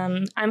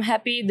 I'm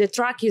happy. The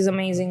track is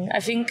amazing. I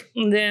think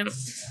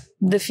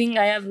the thing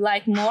I have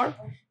liked more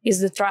is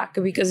the track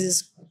because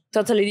it's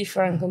totally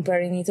different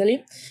compared in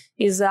Italy.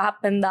 It's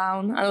up and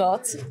down a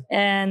lot,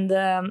 and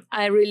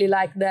I really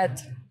like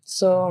that.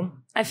 So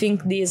I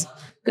think this,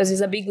 because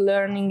it's a big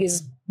learning,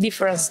 is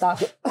different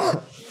stuff.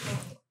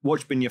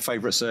 What's been your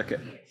favourite circuit?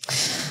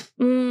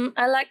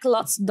 I like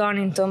lots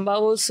Donington, but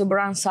also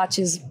Brands Hatch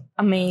is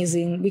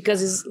amazing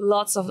because it's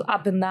lots of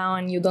up and down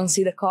and you don't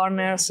see the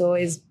corner, so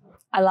it's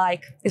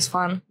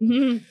fun.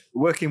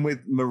 Working with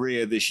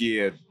Maria this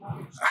year,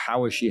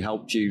 how has she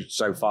helped you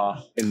so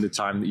far in the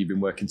time that you've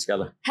been working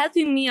together?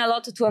 Helping me a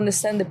lot to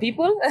understand the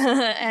people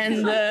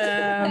and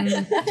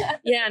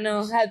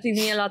helping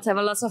me a lot, have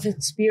a lot of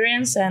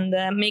experience and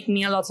make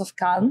me a lot of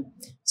calm.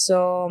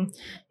 So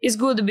it's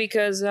good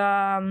because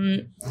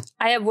I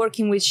have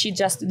working with she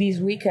just this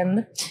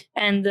weekend,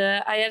 and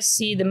I have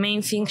seen the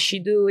main thing she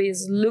do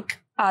is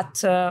look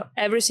at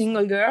every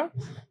single girl,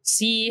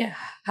 see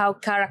how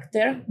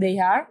character they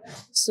are.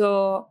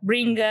 So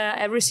bring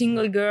every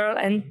single girl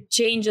and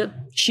change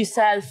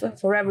herself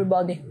for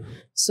everybody.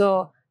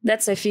 So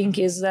that's, I think,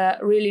 is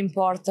really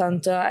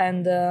important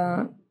and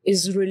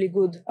is really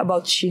good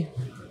about she.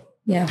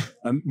 Yeah.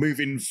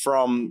 Moving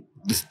from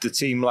the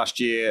team last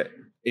year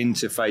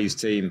into Faye's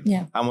team,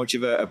 how much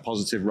of a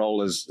positive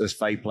role has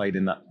Faye played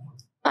in that?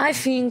 I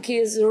think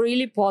is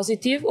really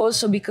positive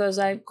also because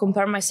I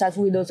compare myself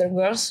with other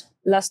girls.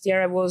 Last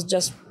year I was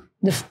just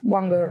the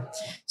one girl.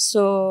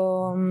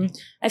 So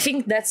I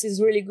think that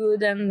is really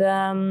good,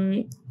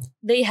 and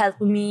they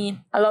help me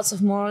a lot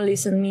of more,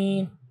 listen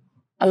me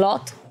a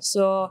lot.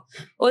 So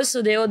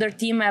also the other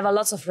team have a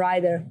lot of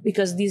rider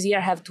because this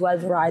year have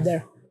 12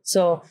 rider.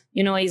 So,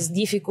 it's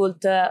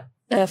difficult to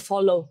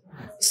follow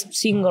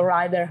single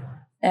rider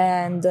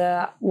and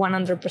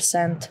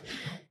 100%.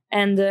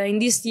 And in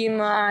this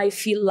team, I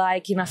feel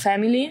like in a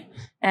family,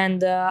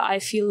 and I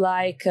feel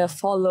like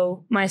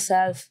follow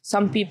myself.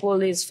 Some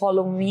people is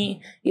following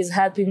me, is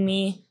helping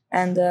me,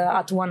 and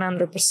at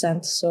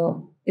 100%.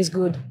 So it's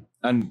good.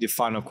 And the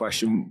final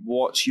question,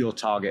 what's your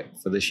target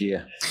for this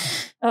year?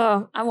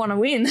 I want to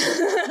win.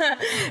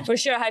 For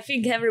sure. I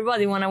think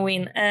everybody want to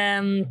win.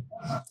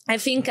 I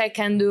think I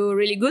can do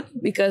really good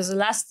because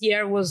last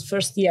year was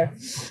first year.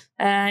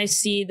 I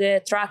see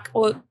the track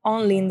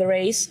only in the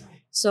race.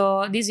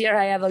 So this year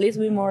I have a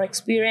little bit more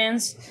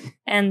experience.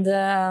 And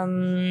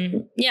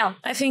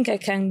I think I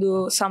can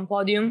do some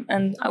podium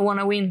and I want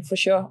to win for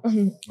sure.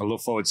 I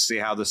look forward to see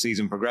how the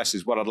season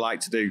progresses. What I'd like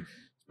to do,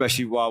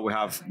 especially while we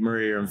have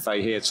Maria and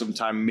Faye here,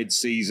 sometime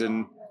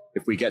mid-season,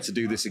 if we get to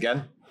do this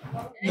again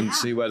and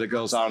see where the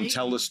girls are and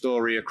tell the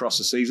story across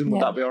the season,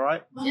 would that be all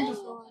right? Yeah.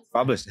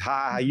 Fabulous.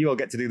 Hi, you all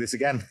get to do this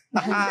again.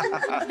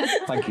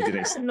 Thank you,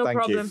 Denise. No Thank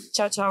problem. You.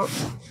 Ciao, ciao.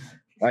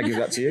 I give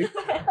that to you.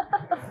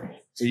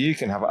 So you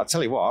can have it. I'll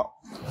tell you what,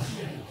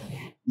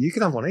 you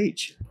can have one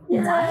each.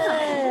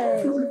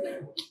 Yeah.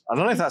 I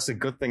don't know if that's a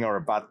good thing or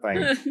a bad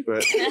thing, but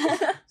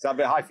is that a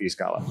bit high for you,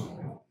 Scarlett?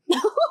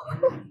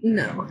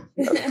 No.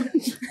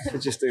 So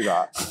just do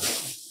that.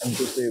 And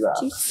just do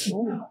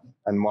that.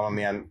 And one on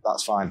the end,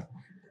 that's fine.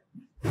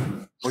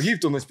 Well, you've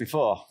done this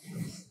before,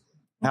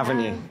 haven't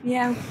you?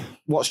 Yeah.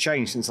 What's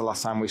changed since the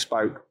last time we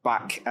spoke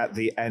back at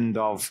the end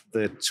of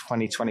the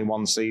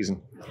 2021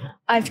 season?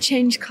 I've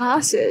changed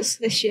classes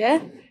this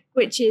year,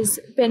 which has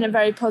been a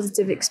very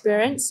positive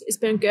experience. It's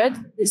been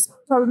good. It's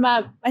probably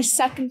my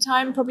second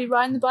time probably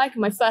riding the bike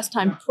and my first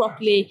time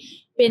properly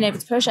being able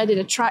to push. I did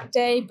a track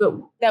day, but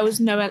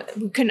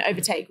we couldn't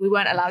overtake. We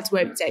weren't allowed to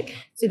overtake.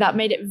 So that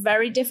made it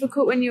very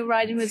difficult when you're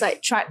riding with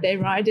like track day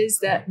riders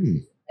that...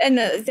 And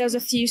there was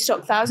a few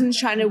stock thousands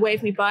trying to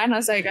wave me by and I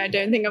was like, I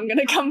don't think I'm going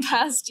to come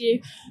past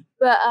you.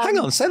 But hang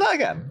on, say that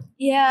again.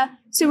 Yeah.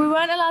 So we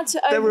weren't allowed to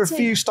overtake. There were a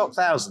few stock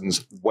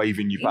thousands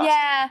waving you past.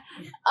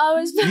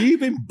 Yeah. You've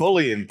been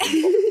bullying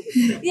people.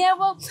 Yeah,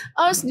 well,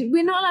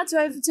 we're not allowed to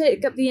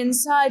overtake up the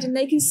inside and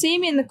they can see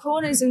me in the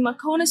corners and my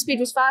corner speed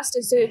was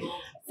faster. So I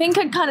think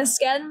I kind of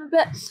scared them a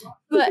bit.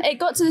 But it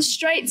got to the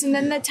straights and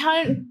then they're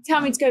telling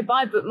me to go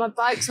by, but my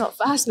bike's not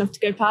fast enough to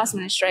go past them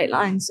in a straight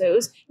line. So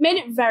it made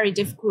it very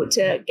difficult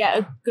to get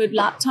a good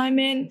lap time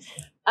in.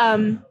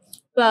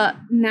 But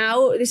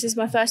now this is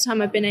my first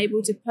time I've been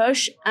able to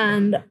push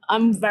and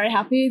I'm very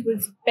happy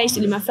with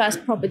basically my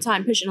first proper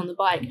time pushing on the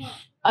bike.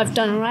 I've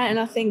done all right and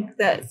I think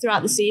that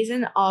throughout the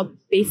season I'll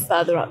be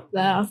further up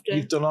there after.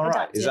 You've done all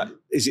right. adapting.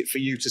 Is it for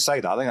you to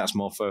say that? I think that's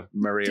more for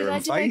Maria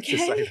and Faye to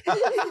say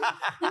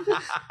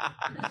that.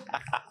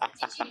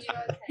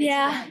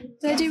 Yeah,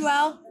 did I do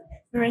well?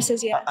 Maria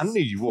says yes. I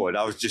knew you would.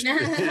 I was just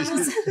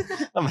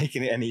not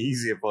making it any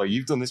easier for you.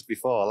 You've done this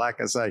before, like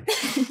I say.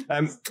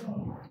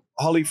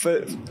 Holly,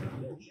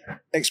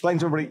 explain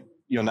to everybody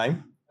your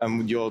name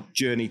and your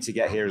journey to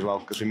get here as well,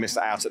 because we missed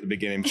that out at the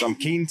beginning. So I'm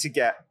keen to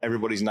get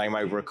everybody's name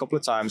over a couple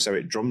of times so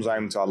it drums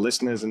home to our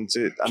listeners and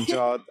to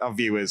our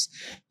viewers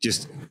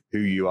just who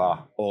you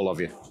are, all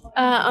of you.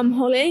 I'm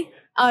Holly.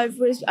 I've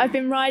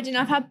been riding.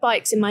 I've had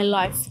bikes in my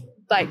life,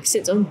 like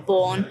since I was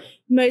born.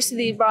 Most of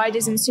the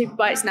riders and super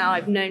bikes now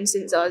I've known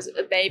since I was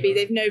a baby.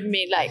 They've known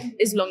me like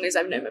as long as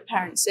I've known my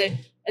parents. So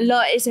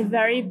it's a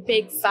very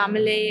big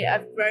family.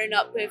 I've grown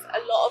up with a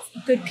lot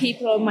of good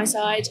people on my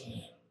side.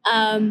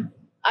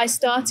 I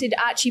started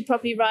actually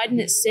properly riding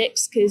at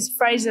 6 because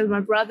Fraser, my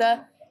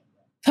brother,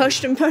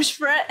 pushed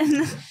for it.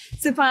 And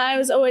so I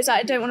was always like,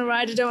 I don't want to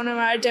ride.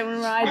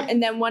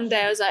 And then one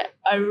day I was like,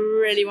 I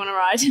really want to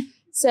ride.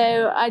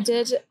 So I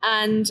did.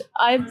 And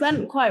I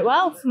went quite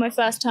well for my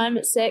first time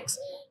at 6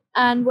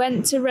 and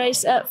went to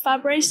race at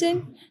FHO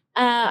Racing.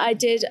 I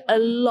did a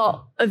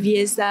lot of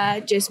years there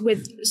just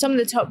with some of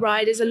the top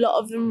riders, a lot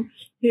of them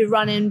who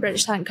run in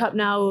British Talent Cup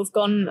now have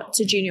gone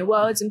to Junior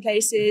Worlds and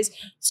places.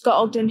 Scott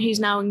Ogden, who's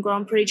now in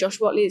Grand Prix, Josh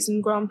Watley is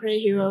in Grand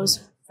Prix, who I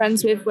was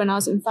friends with when I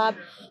was in Fab.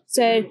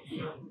 So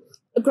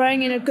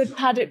growing in a good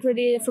paddock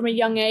really from a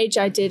young age,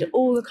 I did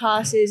all the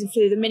classes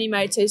through the mini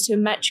motos to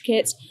match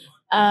kits.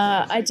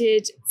 I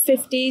did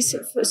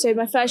 50s. So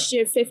my first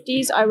year of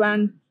 50s,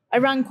 I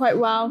ran quite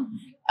well.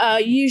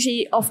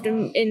 Usually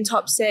often in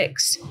top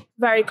 6,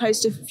 very close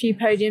to a few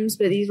podiums,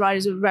 but these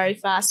riders were very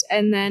fast.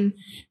 And then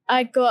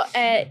I got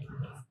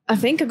I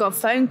think I got a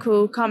phone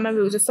call, can't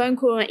remember, it was a phone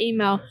call or an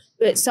email,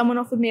 but someone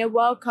offered me a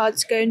wild card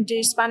to go and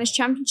do Spanish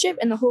Championship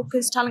in the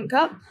Hawkers Talent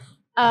Cup.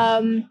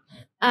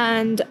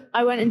 And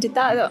I went and did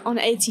that on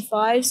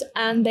 85s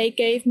and they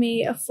gave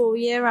me a full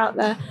year out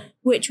there,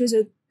 which was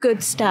a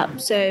good step.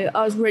 So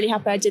I was really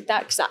happy I did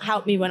that because that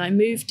helped me when I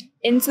moved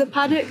into the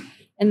paddock.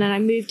 And then I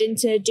moved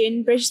into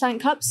June British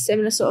Talent Cups,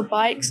 similar sort of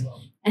bikes.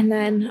 And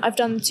then I've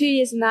done 2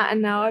 years in that,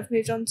 and now I've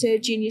moved on to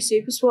Junior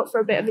Supersport for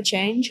a bit of a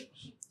change.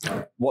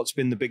 What's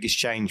been the biggest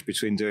change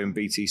between doing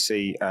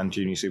BTC and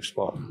Junior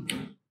Supersport?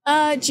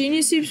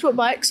 Junior Supersport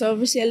bikes are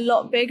obviously a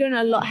lot bigger and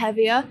a lot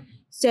heavier,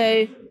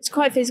 so it's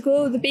quite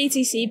physical. The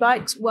BTC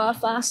bikes were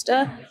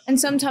faster, and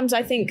sometimes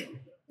I think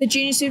the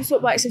Junior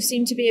Supersport bikes have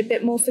seemed to be a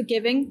bit more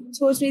forgiving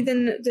towards me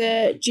than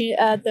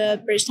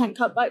the British Tank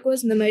Cup bike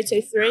was and the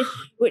Moto 3,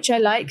 which I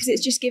like because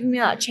it's just given me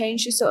that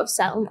change to sort of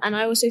settle. And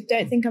I also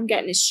don't think I'm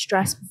getting as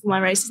stressed before my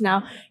races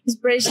now. Because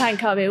British Tank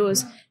Cup, it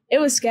was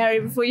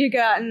scary before you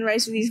go out and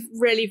race with these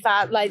really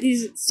fast, like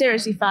these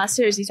seriously fast,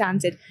 seriously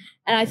talented.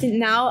 And I think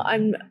now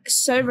I'm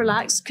so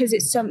relaxed because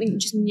it's something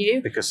just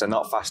new. Because they're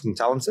not fast and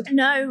talented?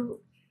 No.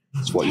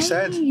 That's what you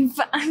said.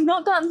 I've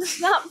not gotten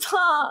that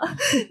part.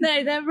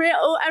 No, they're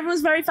real.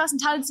 Everyone's very fast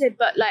and talented,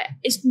 but like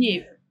it's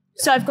new.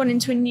 So I've gone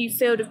into a new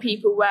field of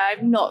people where I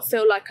not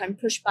feel like I'm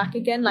pushed back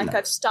again. Like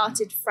I've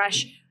started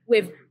fresh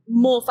with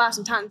more fast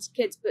and talented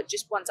kids, but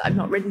just ones that I've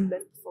not ridden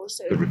with before.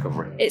 So good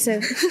recovery. It's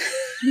a.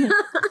 You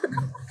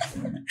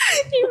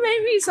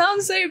made me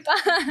sound so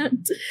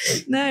bad.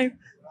 No.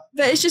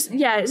 But it's just,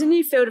 it's a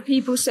new field of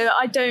people, so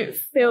I don't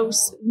feel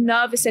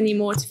nervous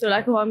anymore to feel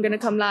like, oh, I'm going to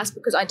come last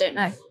because I don't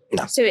know.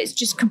 No. So it's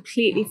just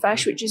completely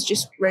fresh, which is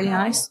just really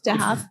nice to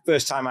have.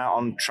 First time out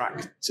on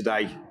track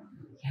today?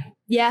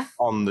 Yeah.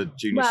 On the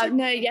junior Well,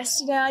 no,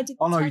 yesterday I did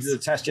the test. You did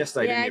the test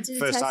yesterday, didn't you?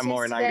 First time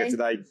more in anger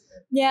today.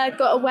 Yeah, I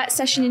got a wet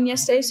session in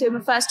yesterday, so my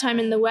first time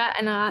in the wet,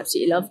 and I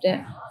absolutely loved it.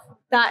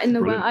 That in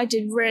the wet, I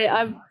did really,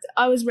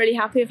 I was really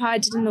happy with how I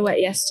did in the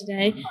wet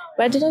yesterday.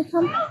 Where did I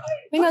come? I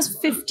think I was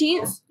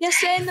 15th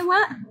yesterday in the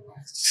wet.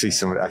 See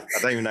somebody, I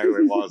don't even know who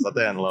it was. I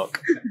didn't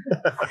look.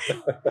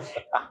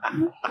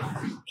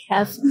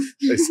 Kev.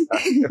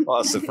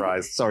 What a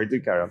surprise. Sorry,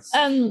 do carry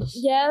on.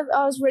 Yeah,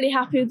 I was really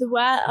happy with the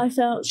wet. I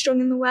felt strong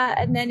in the wet,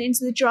 and then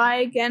into the dry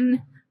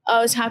again.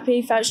 I was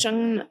happy, felt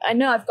strong. I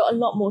know I've got a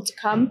lot more to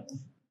come,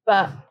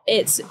 but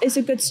it's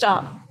a good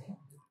start.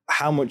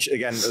 How much,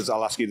 again, as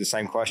I'll ask you the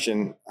same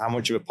question, how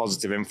much of a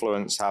positive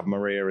influence have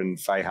Maria and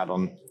Faye had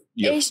on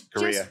your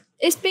career?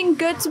 It's been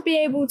good to be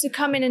able to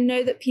come in and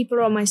know that people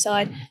are on my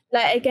side.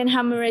 Like, again,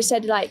 how Maria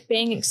said, like,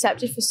 being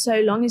accepted for so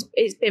long,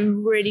 it's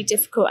been really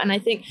difficult. And I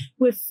think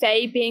with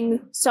Faye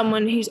being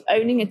someone who's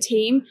owning a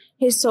team,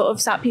 has sort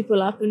of sat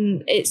people up,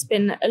 and it's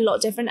been a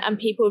lot different. And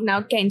people have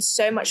now gained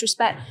so much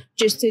respect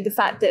just through the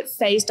fact that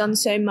Faye's done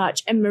so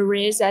much and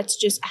Maria's there to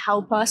just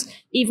help us.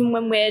 Even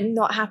when we're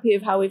not happy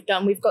with how we've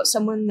done, we've got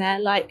someone there,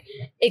 like,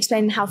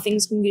 explaining how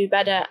things can do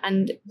better.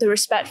 And the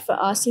respect for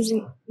us has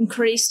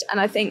increased. And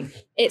I think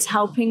it's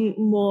helping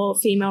more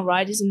female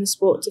riders in the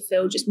sport to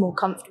feel just more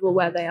comfortable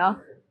where they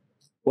are.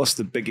 What's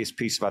the biggest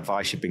piece of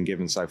advice you've been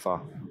given so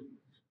far?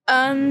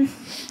 I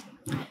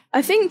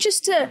think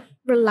just to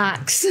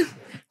relax.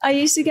 I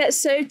used to get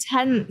so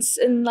tense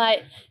and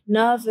like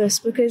nervous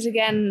because,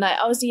 again, like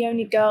I was the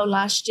only girl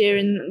last year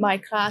in my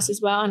class as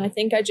well, and I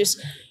think there's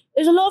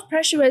a lot of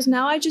pressure, whereas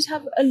now I just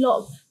have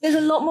there's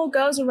a lot more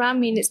girls around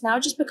me, and it's now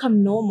just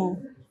become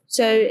normal.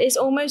 So it's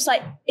almost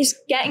like it's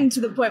getting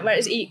to the point where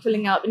it's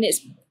equaling up, and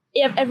it's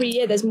every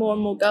year there's more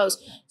and more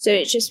girls. So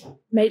it just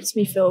makes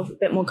me feel a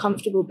bit more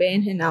comfortable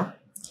being here now.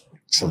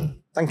 Excellent.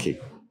 Thank you.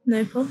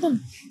 No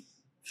problem.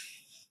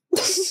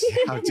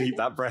 How deep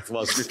that breath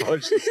was before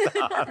she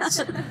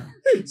starts.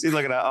 She's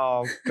looking at,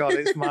 oh God,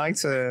 it's my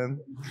turn.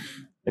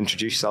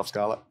 Introduce yourself,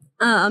 Scarlett.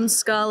 I'm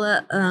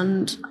Scarlett,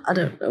 and I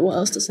don't know what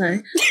else to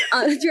say.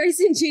 I'm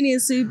racing Junior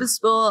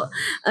Supersport.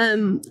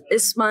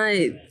 It's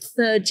my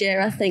third year,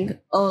 I think,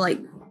 or like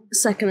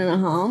second and a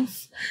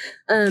half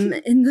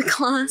in the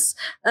class.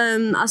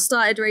 I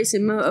started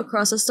racing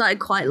motocross. I started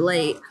quite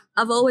late.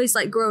 I've always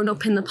like grown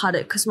up in the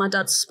paddock because my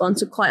dad's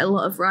sponsored quite a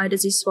lot of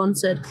riders. He's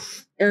sponsored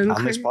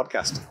on this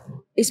podcast.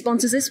 He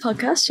sponsors this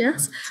podcast,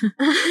 yes.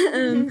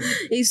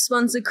 He's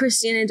sponsored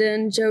Christian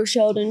Iden, Joe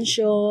Sheldon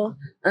Shaw,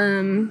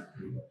 the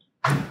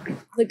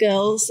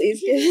girls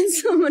he's given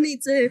some money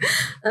to.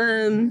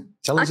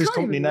 Tell us his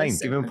company name.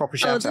 Give him a proper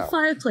shout out. The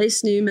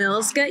Fireplace New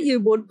Mills. Get your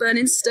wood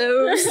burning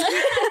stoves.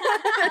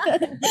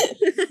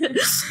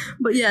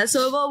 But yeah,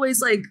 so I've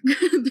always like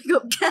big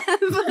up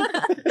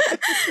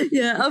Kev.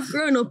 Yeah, I've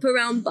grown up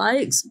around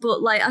bikes,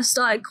 but like I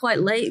started quite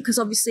late because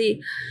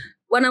obviously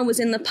when I was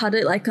in the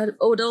paddock, like I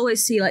would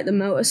always see like the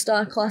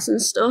Motorstar class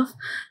and stuff.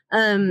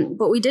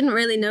 But we didn't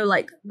really know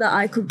like that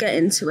I could get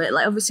into it.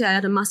 Like obviously I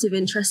had a massive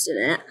interest in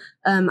it,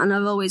 and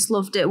I've always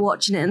loved it,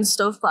 watching it and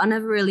stuff, but I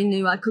never really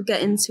knew I could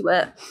get into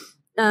it.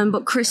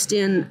 But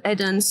Christian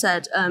Eden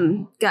said,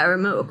 get her a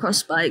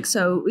motocross bike.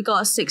 So we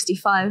got a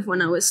 65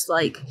 when I was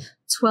like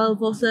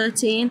 12 or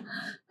 13.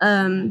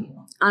 And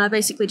I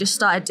basically just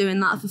started doing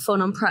that for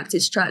fun on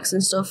practice tracks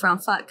and stuff around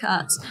Fat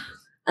Cats.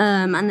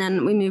 And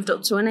then we moved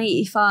up to an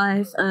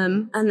 85.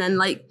 And then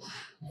like,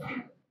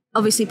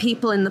 obviously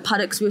people in the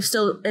paddocks, we were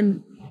still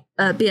in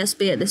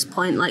BSB at this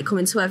point, like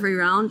coming to every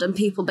round, and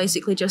people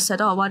basically just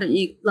said, oh, why don't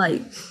you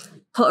like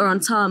put her on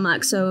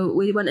tarmac? So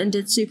we went and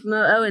did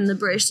Supermoto in the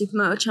British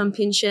Supermoto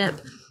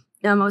Championship.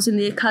 I was in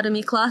the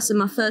academy class, and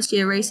my first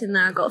year racing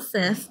there, I got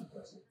 5th.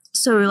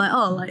 So we were like,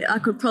 oh, like I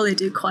could probably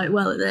do quite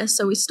well at this.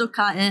 So we stuck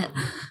at it.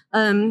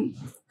 And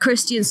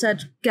Christian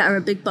said, get her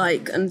a big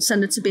bike and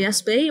send her to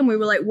BSB. And we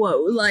were like, whoa,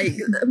 like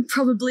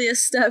probably a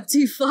step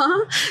too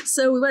far.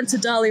 So we went to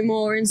Darley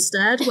Moor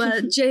instead,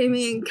 where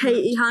Jamie and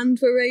Katie Hand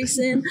were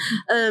racing.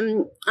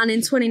 And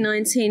in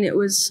 2019,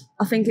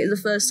 I think it was the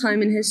first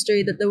time in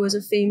history that there was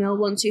a female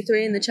 1, 2,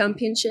 3 in the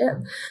championship.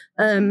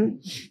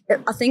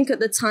 I think at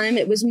the time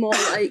it was more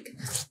like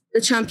the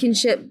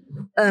championship,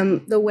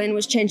 the win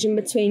was changing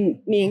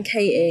between me and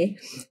Katie.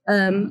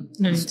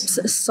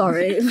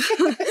 Sorry.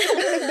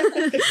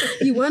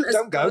 You weren't as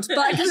Don't go. good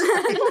back then.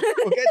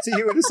 We'll get to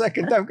you in a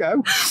second. Don't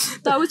go.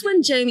 That was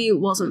when Jamie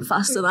wasn't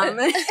faster than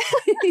me.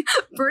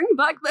 Bring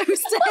back those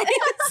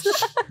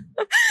days.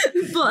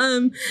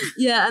 But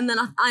yeah, and then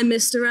I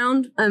missed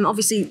around.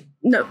 Obviously,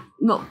 no,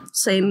 not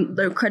saying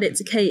no credit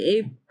to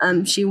Katie.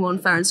 She won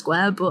fair and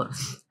square, but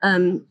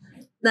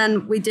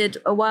then we did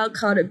a wild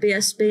card at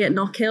BSB at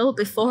Knockhill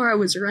before I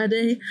was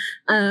ready.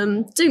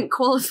 Didn't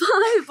qualify,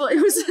 but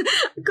it was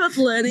a good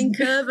learning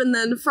curve. And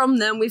then from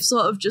then we've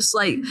sort of just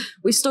like,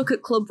 we stuck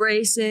at club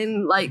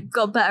racing, like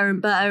got better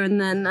and better. And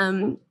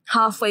then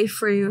halfway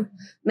through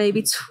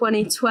maybe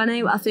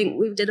 2020, I think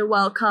we did a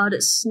wild card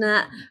at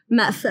SNET,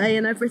 met Faye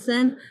and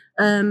everything.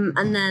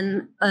 And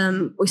then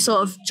we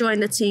sort of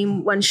joined the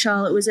team when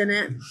Charlotte was in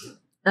it.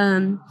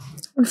 And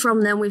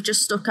from then we've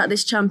just stuck at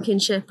this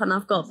championship and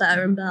I've got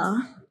better and better.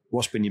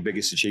 What's been your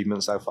biggest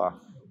achievement so far?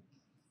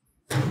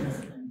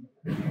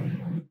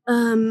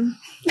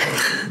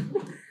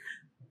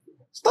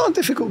 It's not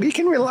difficult. You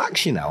can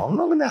relax, you know. I'm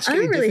not going to ask you. I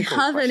don't really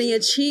have any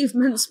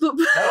achievements, but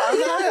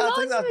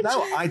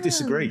I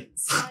disagree.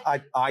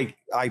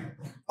 I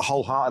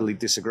wholeheartedly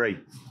disagree.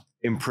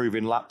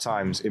 Improving lap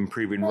times,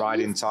 improving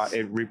riding time,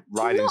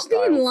 riding not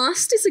style. being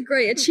last is a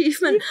great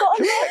achievement. You've got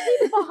a lot of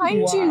people behind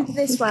you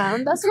this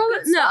round. That's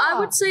I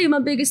would say my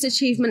biggest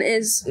achievement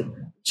is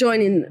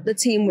joining the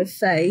team with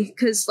Faye,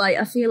 because like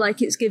I feel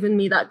like it's given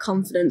me that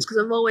confidence, because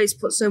I've always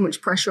put so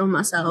much pressure on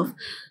myself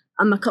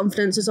and my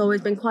confidence has always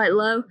been quite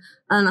low.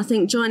 And I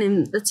think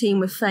joining the team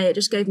with Faye, it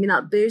just gave me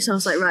that boost. I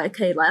was like, right,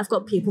 okay, like I've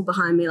got people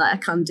behind me, like I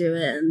can do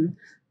it. And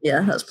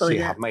yeah, that's probably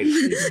it. Have made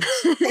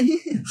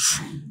achievements.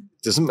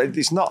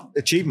 It's not,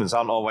 achievements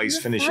aren't always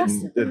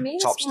finishing the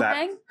top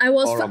step. I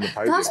was or on the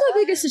podium. That's my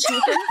biggest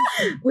achievement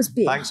was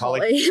being Thanks,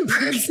 Holly. in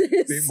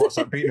practice. What's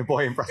that, beating a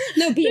boy in practice?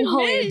 No, being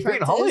Holly in Beating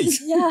practice. Holly?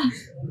 Yeah.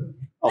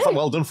 I thought,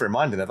 well done for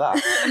reminding her of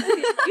that.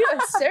 You were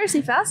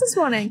seriously fast this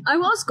morning. I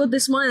was good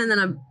this morning, and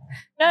then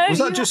Was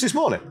that just this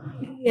morning?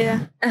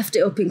 Yeah. effed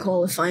it up in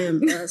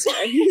qualifying.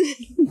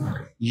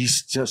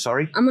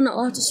 Sorry? I'm not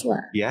allowed to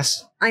swear.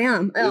 Yes. I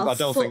am. I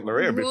don't think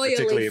Maria would be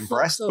particularly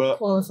impressed, but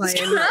qualifying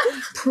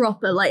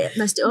proper, like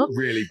messed it up.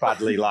 really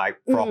badly, like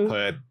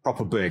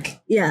proper big.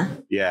 Yeah.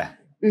 Yeah.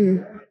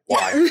 Mm.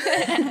 Why?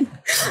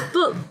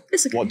 But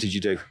it's okay. What did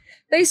you do?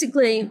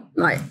 Basically,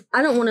 like,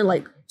 I don't want to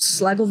like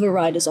slag other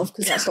riders off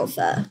because that's not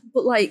fair.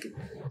 But like,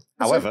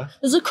 However,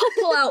 there's a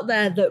couple out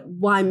there that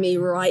wind me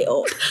right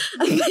up.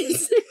 And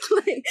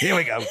basically, here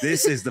we go.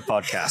 This is the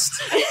podcast.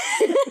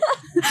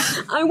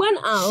 I went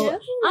out and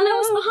I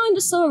was behind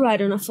a solo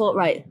rider and I thought,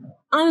 right,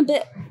 I'm a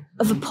bit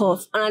of a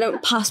puff and I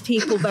don't pass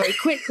people very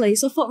quickly.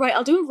 So I thought, right,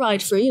 I'll do a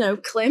ride through,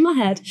 clear my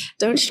head,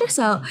 don't stress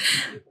out.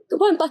 I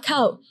went back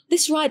out.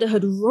 This rider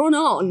had run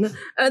on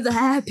at the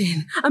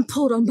hairpin and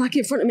pulled on back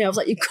in front of me. I was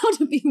like, you've got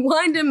to be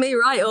winding me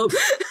right up.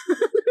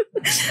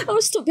 I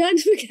was stuck behind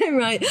him again,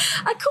 right?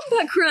 I come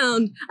back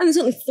round and there's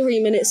only 3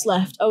 minutes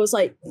left. I was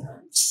like,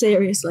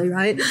 seriously,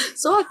 right?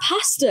 So I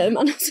passed him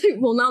and I was like,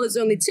 well, now there's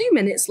only 2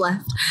 minutes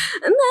left.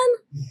 And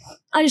then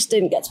I just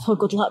didn't get to put a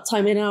good lap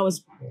time in. I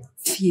was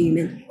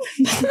fuming.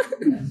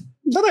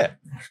 Is that it?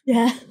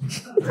 Yeah.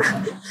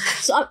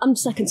 So I'm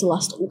second to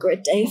last on the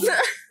grid, Dave. Do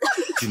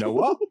you know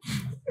what?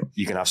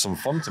 You can have some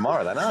fun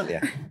tomorrow then, aren't you?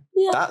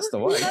 Yeah. That's the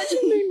way.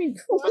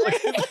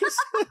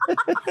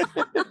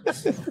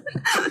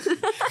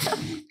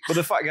 But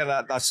the fact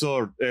that I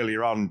saw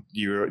earlier on,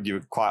 you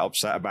were quite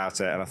upset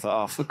about it, and I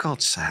thought, oh, for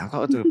God's sake, I've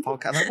got to do a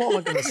podcast. Like, what am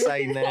I going to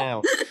say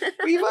now?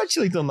 But you've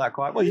actually done that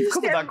quite well. You've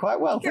covered that quite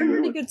well. Get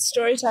really good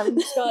story time,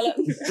 Scarlett.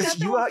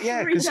 You are,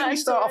 yeah, because you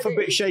start off a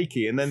bit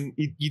shaky, and then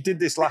you did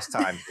this last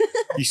time.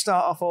 You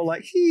start off all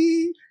like,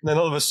 hee, and then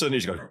all of a sudden you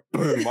just go,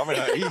 boom,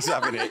 he's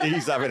having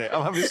it,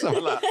 I'm having some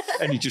of that.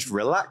 And you just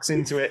relax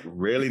into it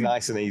really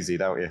nice and easy,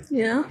 don't you?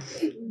 Yeah.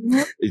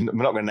 We're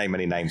not going to name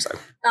any names, though.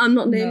 I'm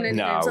not naming any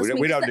No, names.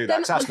 we don't do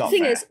that. That's not The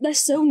thing fair. is, they're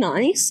so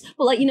nice,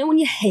 but like, when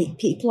you hate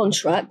people on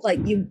track,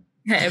 like you...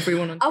 Hit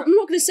everyone on track. I'm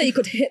not going to say you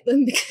could hit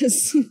them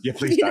because... Yeah,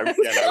 please don't.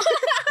 Yeah,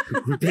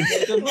 no. We've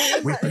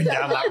been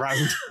down that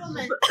road.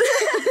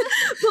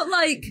 But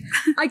like,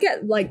 I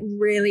get like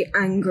really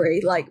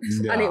angry, like,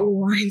 and it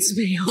winds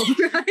me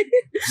up, right?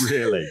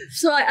 Really?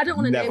 So like, I don't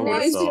want to Never name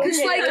would've names thought.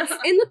 because like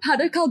in the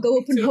paddock I'll go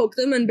up and hug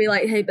them and be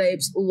like, "Hey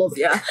babes, love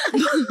ya."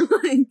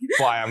 Like,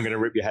 Why I'm going to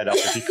rip your head off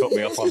if you cut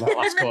me off on that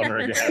last corner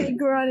again.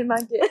 grinding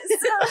my gears.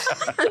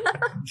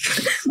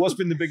 What's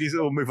been the biggest?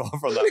 We'll move on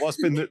from that.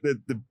 What's been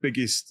the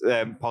biggest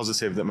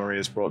positive that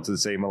Maria's brought to the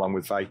team along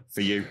with Faye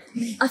for you?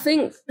 I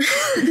think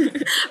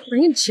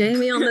bringing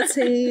Jamie on the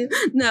team.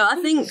 No, I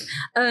think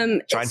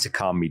Trying to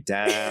calm me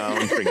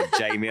down, bringing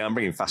Jamie on,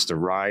 bringing faster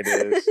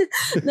riders.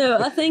 no,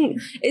 I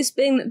think it's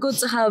been good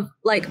to have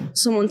like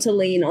someone to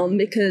lean on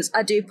because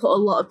I do put a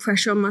lot of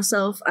pressure on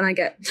myself and I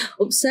get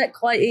upset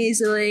quite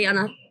easily and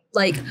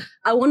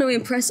I want to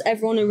impress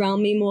everyone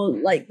around me more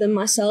like than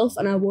myself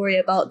and I worry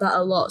about that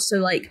a lot. So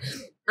like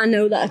I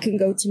know that I can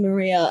go to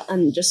Maria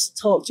and just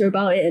talk to her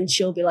about it and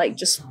she'll be like,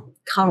 just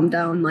calm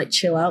down, like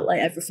chill out, like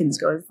everything's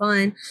going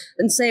fine.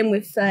 And same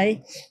with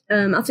Faye.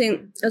 I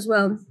think as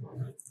well,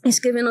 it's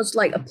given us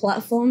like a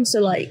platform. So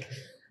like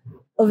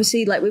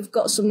obviously like we've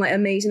got some like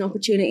amazing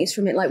opportunities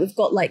from it. Like we've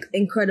got like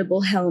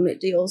incredible helmet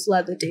deals,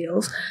 leather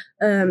deals,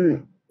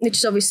 which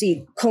has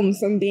obviously come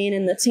from being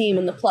in the team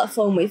and the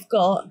platform we've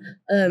got,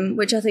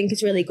 which I think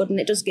is really good. And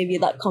it does give you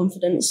that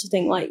confidence to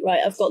think like,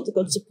 right, I've got the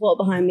good support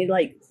behind me,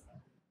 like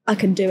I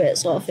can do it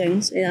sort of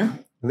things, yeah.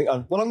 I think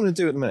what I'm going to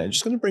do at the minute, I'm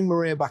just going to bring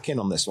Maria back in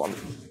on this one.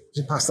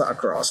 Just pass that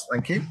across.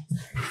 Thank you.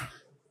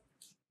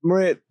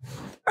 Maria,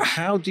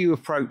 how do you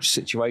approach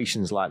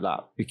situations like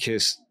that?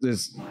 Because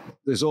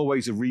there's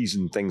always a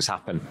reason things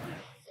happen.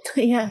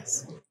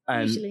 Yes.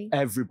 And Usually.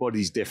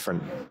 everybody's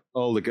different.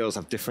 All the girls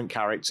have different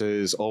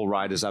characters. All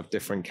riders have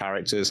different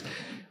characters.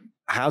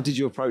 How did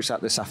you approach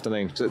that this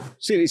afternoon? So,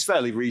 see, it's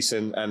fairly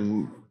recent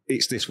and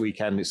it's this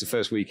weekend. It's the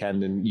first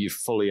weekend and you're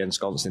fully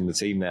ensconced in the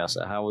team now.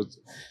 So how was...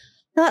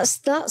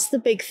 That's the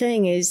big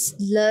thing, is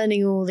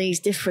learning all these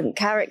different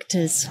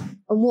characters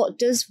and what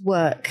does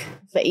work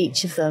for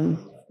each of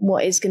them,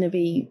 what is going to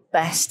be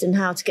best and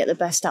how to get the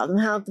best out of them,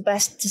 how the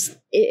best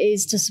it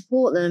is to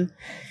support them.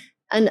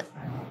 And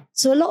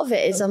so a lot of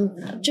it is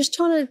I'm just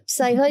trying to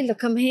say, hey,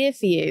 look, I'm here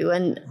for you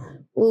and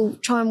we'll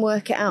try and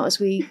work it out as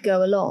we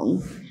go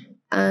along.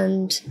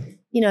 And,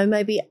 you know,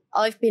 maybe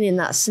I've been in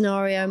that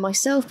scenario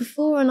myself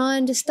before and I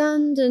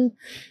understand.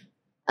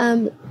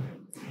 And,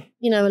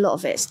 you know, a lot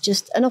of it's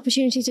just an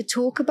opportunity to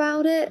talk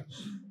about it,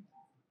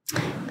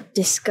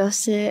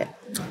 discuss it,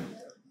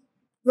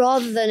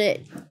 rather than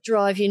it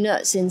drive you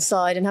nuts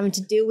inside and having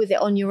to deal with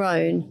it on your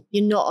own.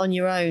 You're not on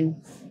your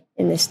own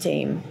in this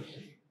team.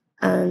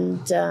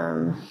 And,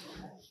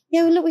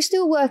 yeah, look, we're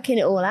still working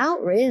it all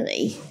out,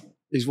 really.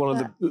 Is one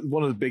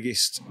of the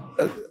biggest,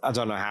 I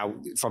don't know how,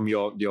 from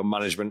your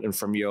management and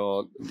from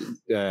your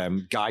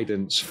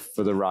guidance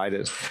for the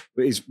riders,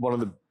 but is one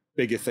of the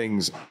bigger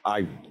things,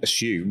 I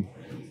assume,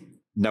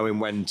 knowing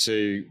when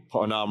to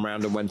put an arm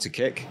around and when to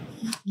kick,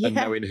 and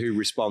knowing who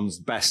responds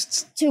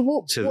best to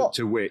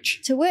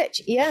which. To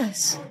which,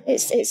 yes.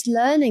 It's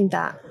learning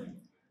that.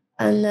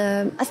 And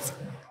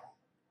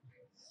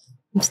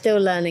I'm still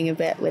learning a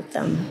bit with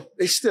them.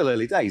 It's still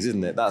early days,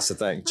 isn't it? That's the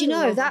thing. Do you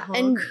know that?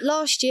 And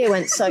last year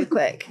went so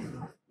quick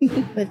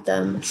with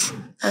them.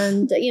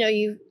 And, you know,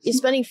 you're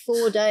spending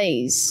 4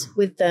 days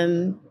with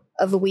them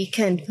of a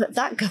weekend, but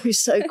that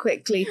goes so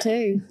quickly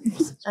too.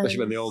 Especially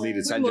when they all need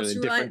attention in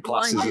different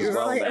classes as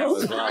well.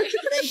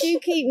 They do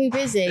keep me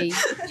busy. You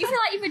feel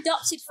like you've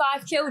adopted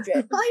 5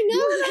 children. I know,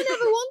 I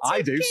never wanted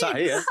I do, kids. sat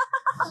here.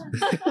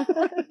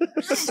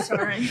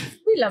 Sorry.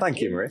 We love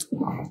Thank you, Marie.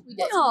 We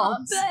did. Oh,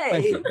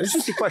 Thank babe. you. It's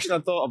just a question I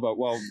thought about.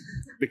 Well,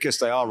 because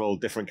they are all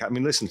different. I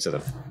mean, listen to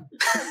them.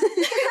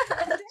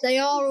 They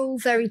are all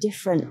very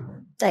different.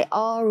 They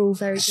are all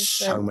very different.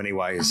 So many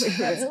ways.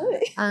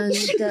 And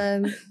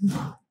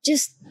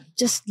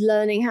just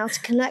learning how to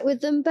connect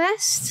with them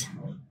best.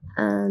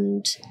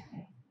 And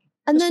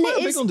then Quite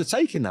it a is big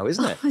undertaking, though,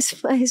 isn't it?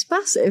 it's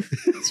massive.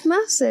 It's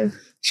massive.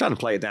 Trying to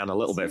play it down a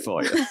little bit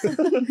for you.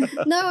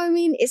 No, I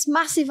mean, it's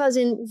massive as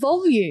in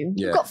volume.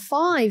 Yeah. We've got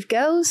 5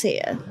 girls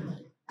here.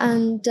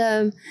 And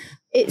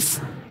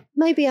it's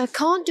maybe I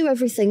can't do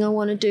everything I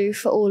want to do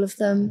for all of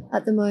them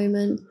at the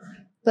moment.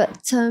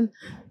 But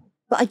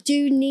I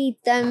do need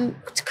them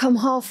to come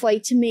halfway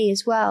to me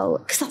as well,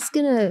 because that's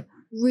going to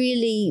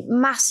really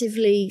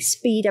massively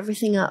speed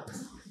everything up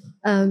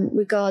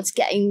regards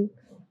getting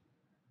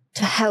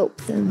to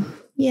help them.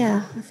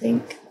 Yeah, I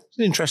think. It's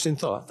an interesting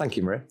thought. Thank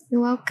you, Marie.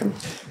 You're welcome.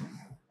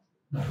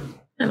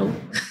 Hello.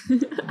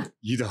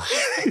 You don't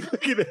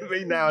looking at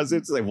me now as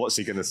if to say, what's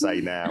he going to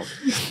say now?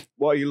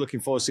 What are you looking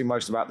forward to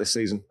most about this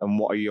season, and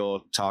what are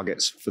your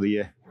targets for the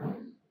year?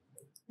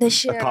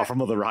 This year, Apart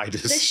from other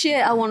riders. This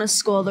year, I want to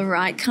score the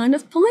right kind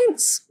of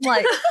points.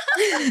 Like,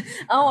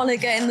 I want to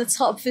get in the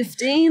top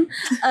 15.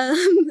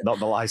 Not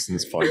the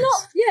license points.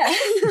 Not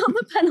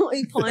the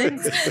penalty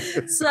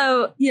points.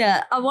 So,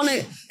 yeah, I want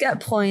to get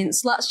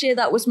points. Last year,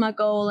 that was my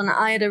goal, and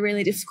I had a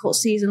really difficult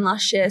season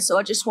last year, so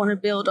I just want to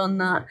build on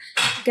that,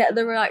 get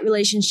the right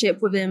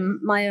relationship within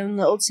my own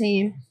little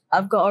team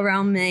I've got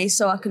around me,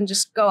 so I can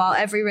just go out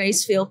every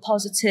race, feel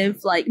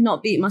positive, like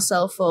not beat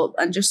myself up,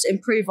 and just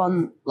improve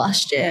on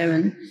last year.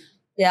 And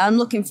yeah, I'm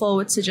looking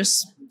forward to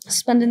just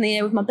spending the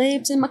year with my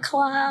babes in my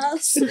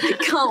class.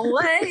 Can't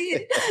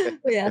wait.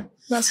 But yeah,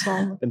 that's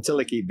fine. Until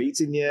they keep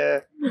beating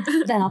you.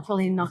 Then I'll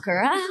probably knock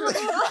her out.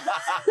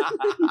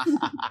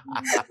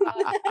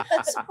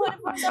 Supportive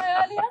was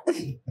I earlier?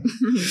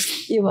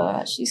 You were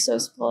actually so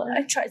supportive.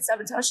 I tried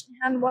sabotaging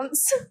your hand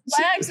once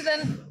by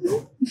accident.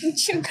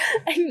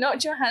 I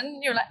knocked your hand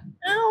and you were like,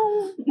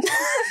 ow.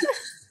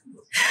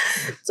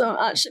 Don't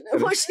actually know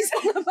what she's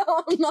on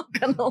about, I'm not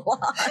gonna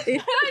lie.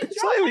 And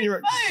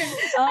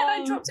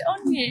I dropped it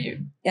on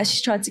you. Yeah,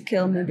 she's tried to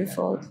kill me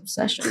before the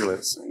session.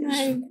 Brilliant. So, No.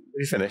 Have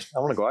you finished? I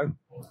want to go home.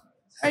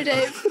 Oh,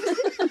 Dave.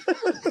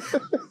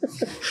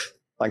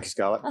 Thank you,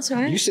 Scarlett. That's all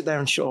right. You sit there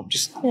and shut up.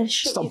 Just Yeah,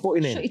 stop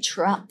butting in. Shut your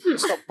trap.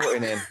 Stop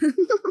putting in.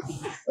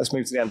 Let's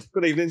move to the end.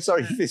 Good evening.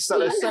 Sorry, you sat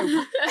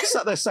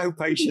there so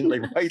patiently,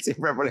 waiting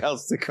for everybody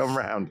else to come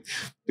round.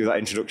 Do that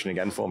introduction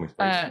again for me,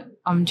 please.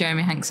 I'm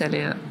Jamie Hanks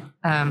Elliott.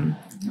 I'm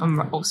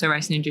also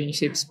racing in Junior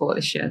Super Sport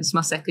this year. It's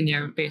my second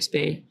year at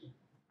BSB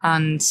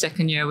and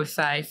second year with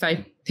Faye.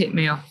 Faye picked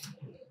me up.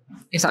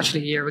 It's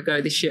actually a year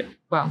ago this year.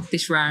 Well,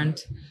 this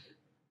round.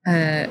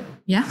 Yeah.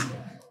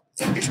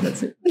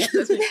 That's it.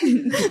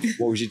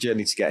 What was your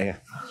journey to get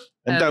here?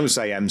 And don't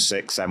say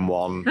M6,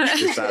 M1.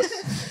 Because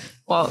that's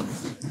Well,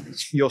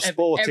 your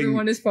sporting.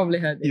 Everyone has probably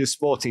heard it. Your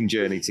sporting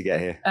journey to get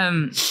here.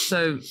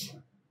 So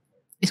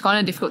it's kind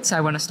of difficult to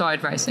say when I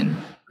started racing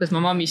because my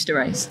mum used to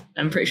race.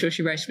 I'm pretty sure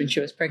she raced when she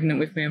was pregnant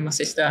with me and my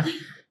sister.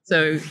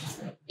 So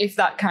if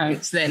that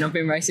counts, then I've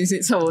been racing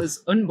since I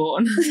was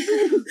unborn.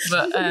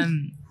 But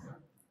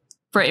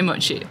pretty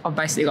much I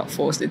basically got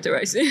forced into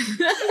racing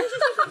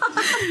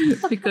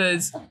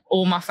because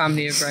all my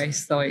family have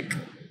raced.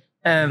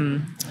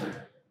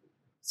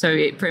 So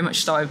it pretty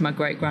much started with my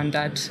great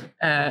granddad,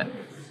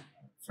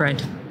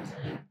 Fred,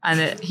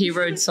 and he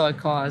rode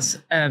sidecars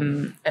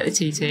at the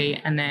TT,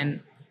 and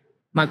then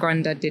my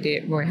granddad did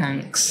it, Roy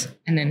Hanks,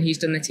 and then he's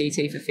done the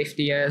TT for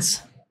 50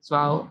 years as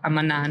well. And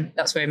my nan,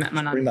 that's where he met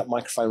my nan. Bring that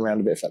microphone around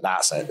a bit.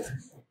 That's it.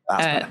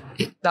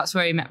 That's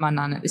where he met my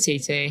nan at the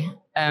TT,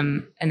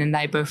 and then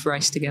they both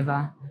raced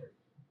together.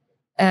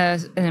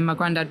 And then my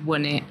granddad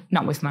won it,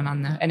 not with my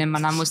nan though. And then my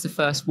nan was the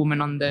first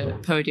woman on the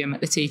podium at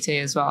the TT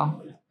as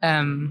well.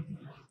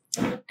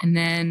 And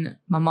then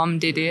my mum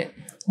did it.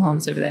 My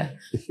mum's over there.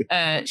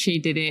 She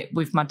did it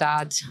with my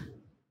dad,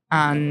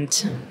 and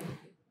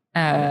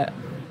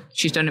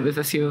she's done it with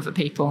a few other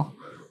people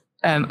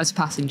as a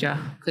passenger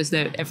because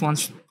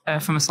everyone's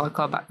from a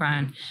sidecar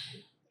background.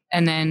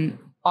 And then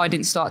I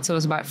didn't start till I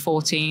was about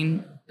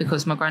 14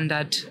 because my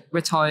granddad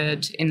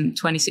retired in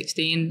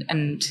 2016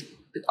 and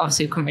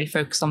obviously couldn't really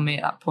focus on me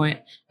at that point,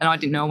 and I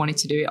didn't know I wanted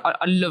to do it.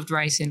 I loved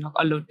racing.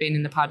 I loved being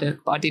in the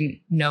paddock, but I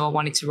didn't know I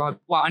wanted to ride.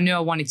 Well, I knew I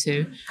wanted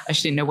to. I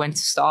just didn't know when to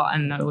start,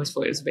 and I always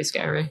thought it was a bit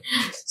scary.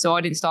 So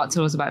I didn't start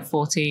till I was about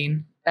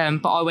 14.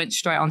 But I went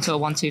straight onto a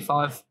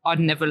 125. I'd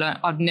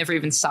never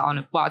even sat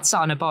on I'd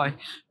sat on a bike,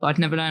 but I'd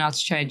never learned how to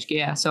change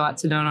gear. So I had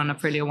to learn on a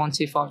Aprilia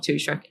 125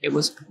 two-stroke.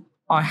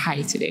 I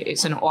hated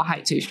it. I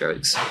hate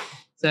two-strokes.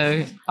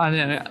 So I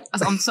know.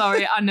 I'm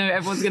sorry. I know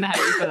everyone's going to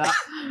hate me for that,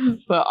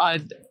 but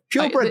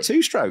purebred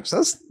two-strokes.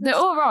 They're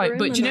all right,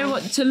 but do you know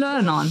what to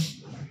learn on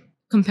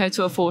compared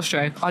to a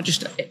four-stroke?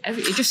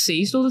 It just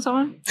seized all the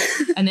time,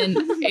 and then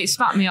it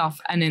spat me off,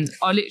 and then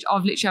I've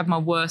literally had my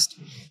worst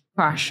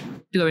crash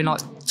going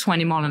like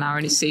 20 mile an hour,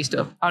 and it seized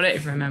up. I don't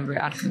even remember it.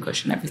 I had a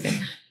concussion and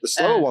everything. The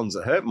slower ones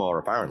that hurt more,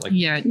 apparently.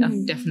 Yeah,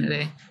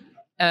 definitely.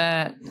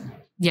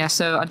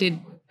 So I did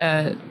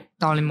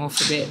Darling more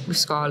for a bit with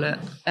Scarlett.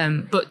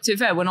 But to be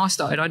fair, when I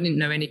started, I didn't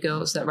know any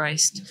girls that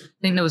raced. I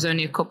think there was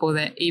only a couple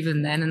there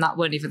even then, and that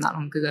wasn't even that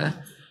long ago.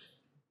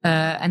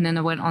 And then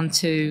I went on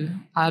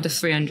I had a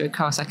 300,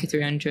 Kawasaki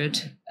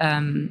 300,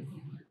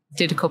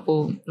 did a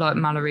couple like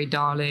Mallory,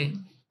 Darley,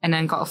 and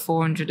then got a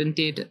 400 and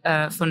did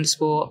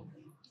Thundersport.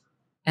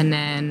 And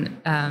then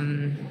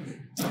I'm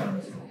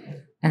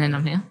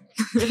here.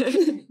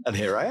 And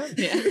here I am.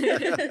 Yeah.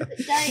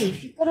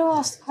 Dave, you've got to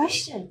ask the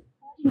question.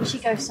 Why didn't she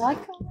go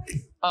cycle?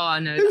 Oh,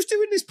 no. Who's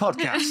doing this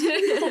podcast?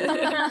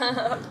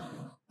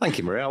 Thank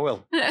you, Maria. I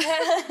will.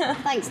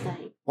 Thanks,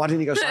 Dave. Why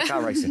didn't you go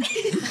sidecar racing?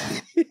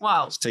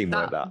 Wow. It's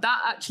teamwork, that.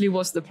 That actually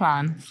was the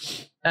plan.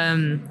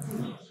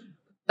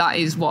 That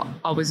is what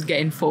I was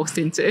getting forced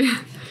into.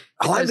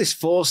 I like this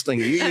forced thing.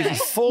 You're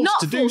forced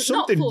to do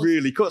something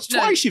really cool.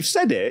 Twice you've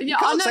said it. Yeah, you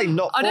can't say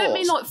not forced. I don't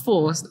mean like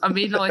forced. I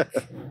mean like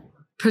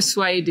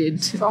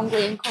persuaded.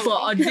 Strongly encouraged.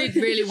 But I did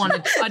really want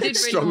to.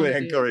 Strongly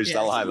encouraged.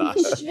 I like that.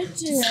 You should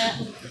do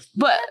it.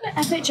 But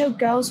FHO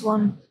girls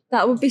one.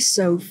 That would be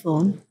so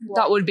fun.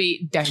 That would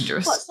be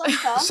dangerous.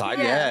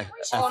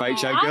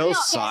 FHO girls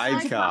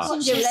sidecar.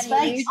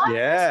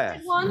 Yeah.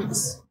 Did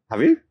once.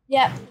 Have you?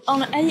 Yeah,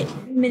 on a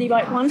mini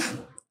bike one.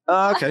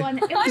 Okay.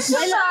 It was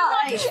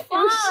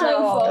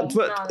so fun.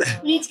 But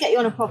We need to get you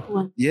on a proper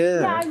one.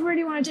 Yeah, yeah. I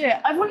really want to do it.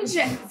 I've wanted to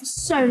do it for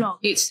so long.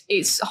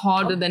 It's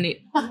harder than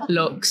it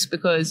looks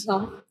because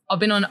I've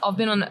been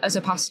on as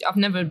a passenger. I've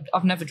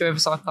never drove a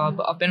sidecar,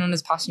 but I've been on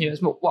as a passenger.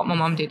 As what my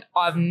mum did.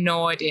 I have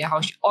no idea how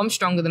I'm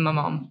stronger than my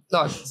mum.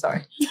 Like,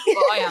 sorry,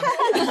 but I am.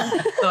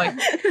 Like,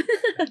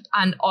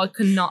 and I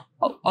could not.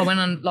 I went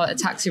on like a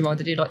taxi ride.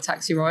 They do like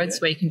taxi rides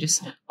where you can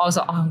just. I was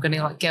like, oh, I'm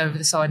gonna like get over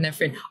the side and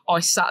everything. I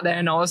sat there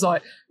and I was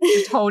like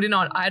just holding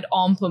on. I had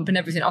arm pump and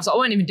everything. I was like, I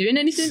wasn't even doing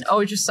anything. I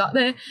was just sat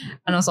there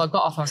and I was like,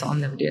 got off. I was like, I'm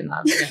never doing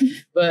that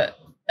again. But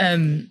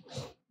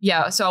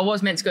yeah. So I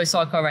was meant to go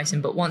sidecar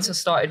racing, but once I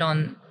started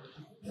on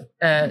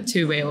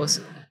 2 wheels.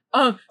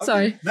 Oh, okay.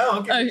 Sorry. No,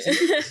 okay.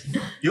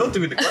 You're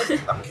doing the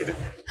great. I'm kidding.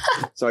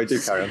 Sorry, do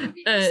carry on.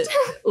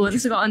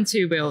 Once I got on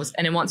 2 wheels,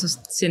 and then once I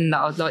seen that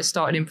I'd like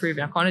started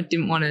improving, I kind of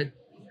didn't want to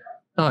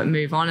like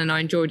move on, and I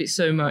enjoyed it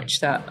so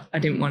much that I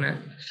didn't want to.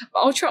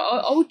 I'll try.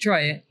 I'll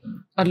try it.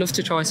 I'd love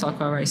to try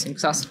sidecar racing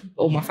because that's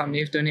all my family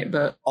have done it.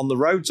 But on the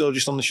roads or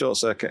just on the short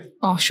circuit?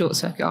 Oh, short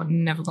circuit. I'd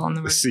never go on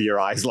the road. See your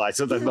eyes light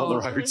up, then not the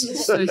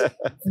roads. So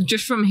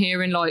just from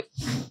hearing like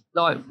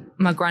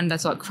my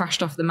granddad's like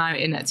crashed off the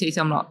mountain at TT,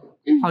 I'm like,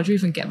 how do you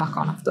even get back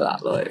on after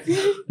that? Like,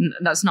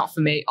 that's not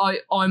for me.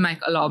 I make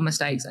a lot of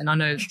mistakes, and I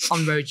know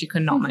on roads you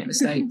cannot make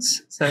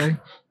mistakes. So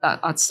that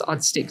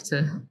I'd stick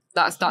to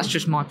that's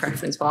just my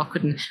preference. But I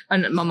couldn't,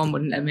 and my mum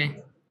wouldn't let me.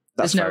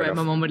 There's no way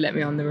my mum would let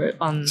me on the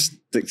road.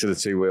 Stick to the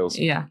 2 wheels.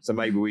 Yeah. So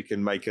maybe we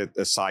can make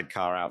a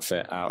sidecar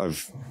outfit out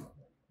of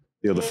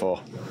the other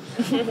 4.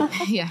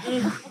 Yeah.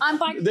 I'm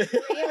back here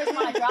as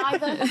my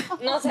driver.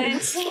 No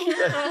thanks.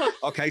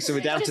 Okay, so we're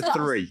down to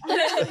 3.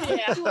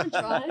 Yeah.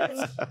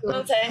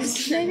 No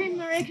thanks. Maybe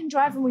Maria can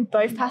drive and we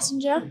both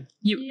passenger.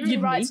 You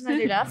right and I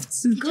do left.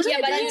 Good, yeah,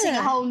 but inventing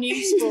a whole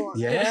new sport.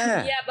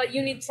 Yeah. Yeah, but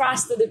you need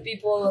trust to the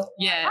people.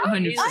 Yeah,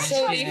 100%.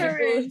 So Yeah.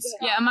 difficult.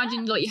 Yeah,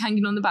 imagine like you're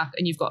hanging on the back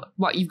and you've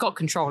got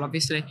control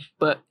obviously,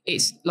 but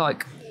it's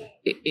like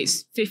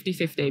it's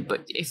 50-50.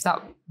 But if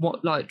that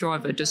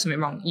driver does something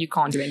wrong, you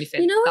can't do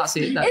anything. You know, that's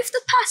it. If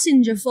the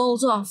passenger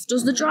falls off,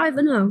 does the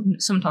driver know?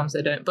 Sometimes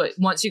they don't, but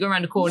once you go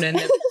around the corner and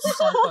the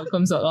sidecar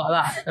comes up like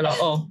that, they're like,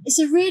 oh. It's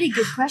a really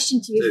good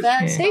question to be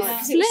fair. Yeah. They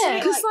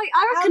flip. Because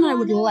I reckon I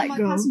would let my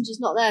go. passenger's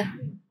not there.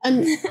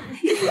 And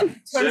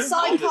the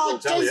sidecar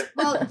does,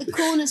 the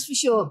corners for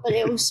sure, but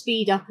it will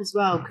speed up as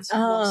well because you've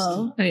lost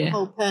Oh, yeah. the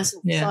whole person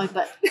on the Yeah. side.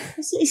 But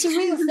it's a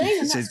real thing,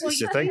 and It's that's a- why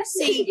it's a you thing. do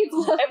see.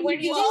 And when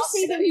you do lost,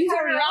 see them you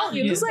carry turn around. on.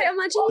 You It's like,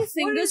 imagine your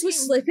fingers were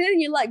slipping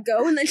and you let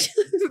go and then This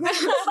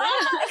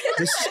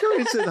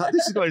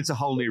is going into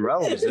whole new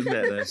realms, isn't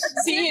it? This?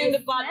 see you in the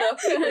paddock.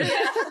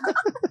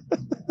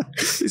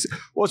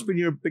 What's been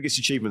your biggest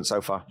achievement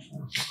so far?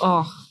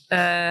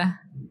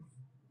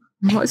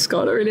 What's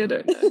Scott? I really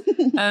don't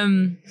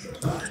know.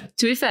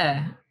 To be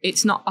fair,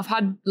 it's not.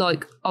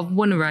 I've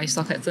won a race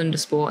like at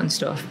Thundersport and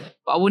stuff,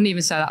 but I wouldn't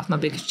even say that's my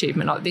biggest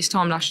achievement. Like this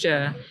time last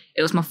year,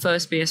 it was my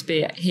first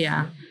BSB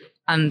here,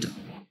 and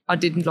I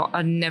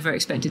never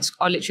expected.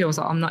 I literally was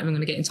like, I'm not even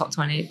going to get in top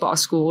 20, but I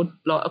scored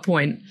like a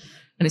point,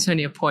 and it's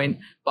only a point.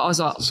 But I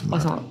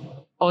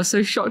was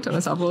so shocked at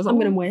myself. I was like, I'm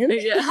going to win.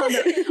 Yeah, I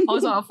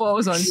was like, I thought I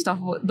was on stuff.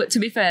 But to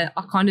be fair,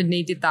 I kind of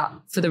needed that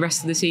for the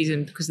rest of the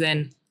season because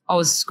then I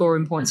was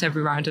scoring points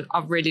every round, and I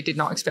really did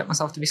not expect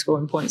myself to be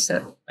scoring points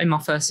in my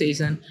first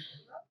season.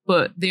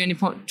 But the only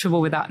trouble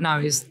with that now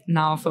is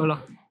I feel like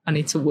I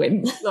need to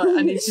win. Like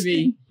I need to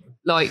be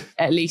like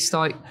at least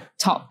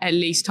top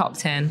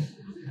 10,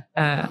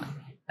 and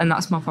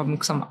that's my problem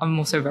because I'm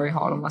also very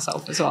hard on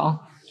myself as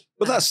well.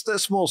 But that's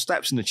small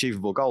steps and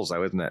achievable goals,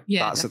 though, isn't it?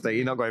 Yeah, That's the thing.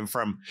 You're not going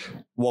from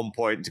 1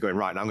 point to going,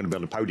 right, now I'm going to be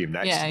on the podium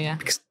next. Yeah.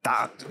 Because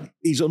that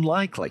is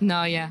unlikely.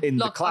 No, yeah. In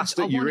the class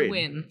that you're in.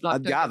 Win.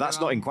 That's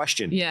not in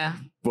question. Yeah.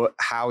 But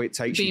how it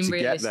takes you to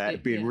get there,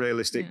 being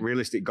realistic,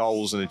 realistic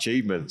goals and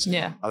achievements.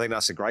 Yeah. I think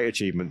that's a great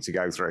achievement to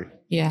go through.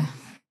 Yeah.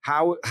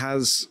 How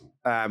has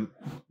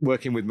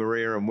working with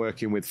Maria and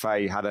working with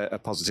Faye had a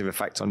positive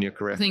effect on your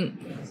career? I think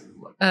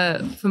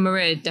for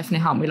Maria, it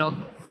definitely helped me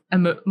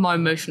my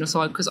emotional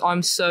side because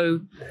I'm so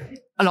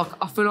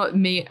I feel like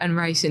me and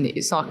racing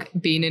it's like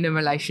being in a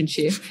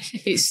relationship.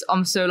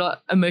 I'm so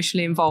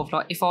emotionally involved.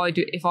 Like if I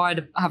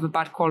have a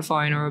bad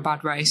qualifying or a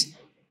bad race,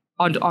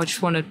 I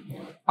just want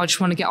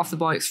to get off the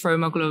bike, throw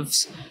my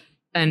gloves,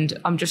 and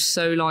I'm just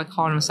so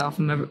hard on myself.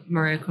 And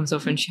Maria comes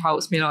up and she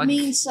helps me It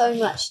means so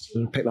much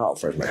to Pick that up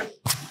for us, Maria.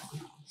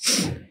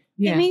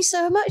 It means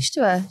so much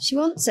to her. She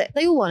wants it.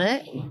 They all want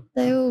it.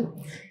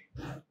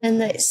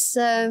 And it's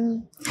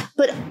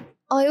but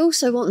I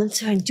also want them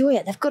to enjoy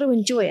it. They've got to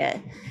enjoy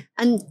it.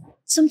 And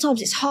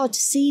sometimes it's hard to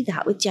see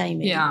that with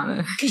Jamie.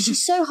 Yeah. Because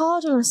she's so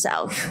hard on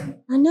herself.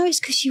 I know it's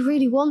because she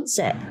really wants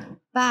it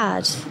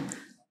bad.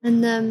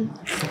 And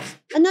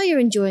I know you're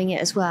enjoying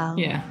it as well.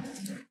 Yeah.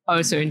 I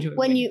also enjoy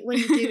when you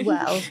do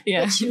well.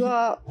 Yeah. Which you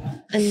are.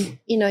 And,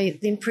 the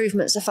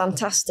improvements are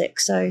fantastic.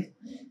 So,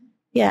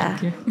 yeah.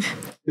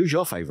 Who's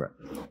your favourite?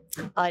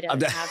 I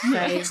don't have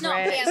favourites. It's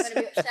not me, I'm going to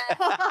be upset.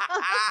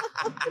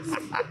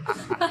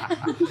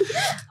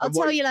 I'll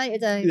tell you later,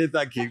 Dave. Yeah,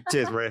 thank you.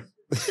 Cheers, Maria.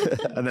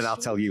 And then I'll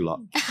tell you lot.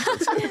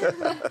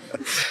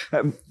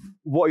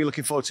 What are you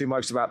looking forward to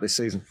most about this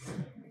season?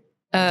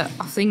 I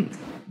think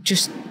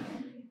just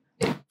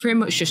pretty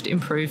much just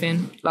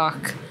improving.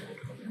 Like,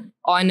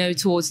 I know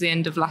towards the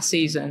end of last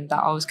season that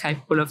I was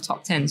capable of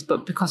top 10s,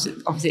 but because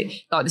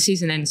obviously like the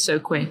season ends so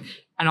quick,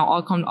 and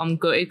I'm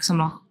gutted because I'm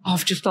like,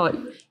 I've just got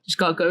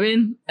to go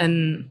in,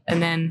 and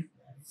then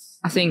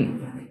I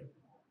think,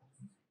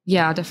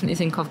 yeah, I definitely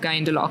think I've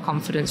gained a lot of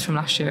confidence from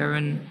last year,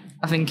 and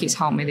I think it's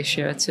helped me this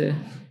year to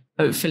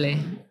hopefully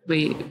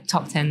be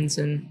top 10s,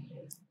 and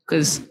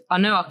because I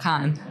know I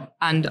can,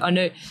 and I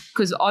know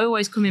because I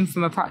always come in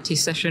from a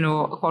practice session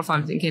or a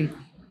qualifying thinking,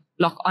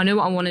 like, I know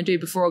what I want to do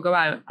before I go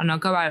out, and I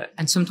go out,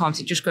 and sometimes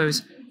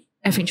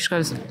everything just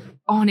goes,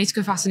 oh, I need to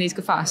go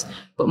fast.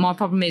 But my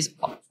problem is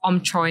I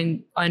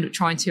end up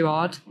trying too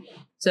hard.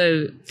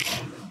 So,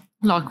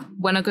 like,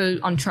 when I go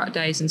on track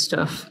days and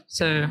stuff,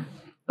 so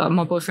like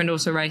my boyfriend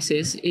also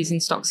races, he's in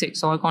stock 6,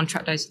 so I go on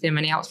track days with him,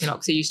 and he helps me, like,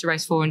 because he used to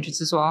race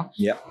 400s as well.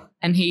 Yeah.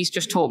 And he's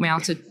just taught me how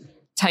to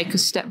take a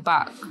step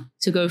back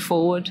to go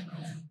forward,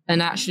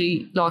 and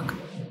actually, like,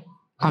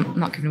 I'm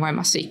not giving away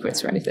my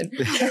secrets or anything.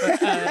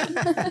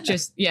 But,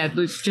 just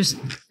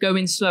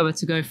going slower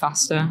to go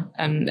faster,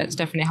 and that's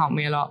definitely helped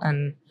me a lot.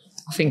 And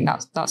I think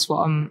that's what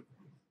I'm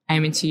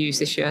aiming to use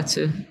this year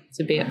to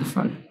be at the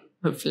front,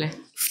 hopefully.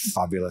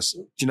 Fabulous.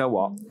 Do you know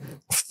what?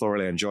 I've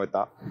thoroughly enjoyed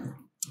that.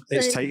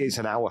 It's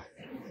an hour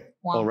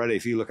already.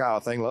 If you look at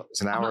our thing, look,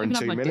 it's an hour and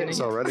 2 minutes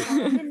already.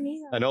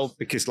 And all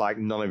because like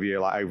none of you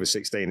are like over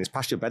 16. It's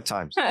past your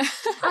bedtimes. I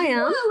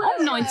am.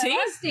 I'm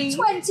 19.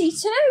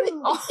 22.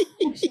 Oh.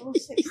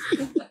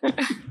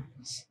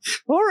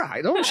 All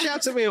right, don't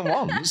shout at me at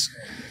once.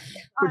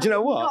 But you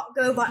know what? Not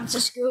go back to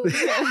school.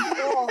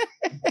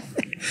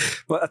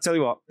 But I tell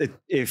you what,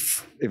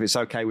 if it's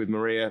okay with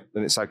Maria,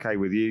 then it's okay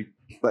with you.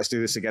 Let's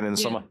do this again in the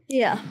summer.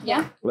 Yeah.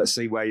 Let's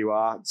see where you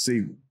are.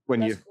 See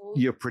when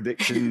your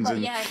predictions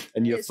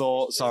and your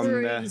thoughts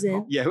on.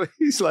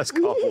 It's less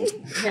cold.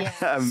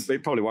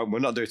 It probably won't. We're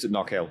not doing it at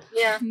Knock Hill.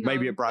 Yeah.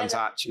 Maybe at Brands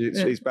Hatch.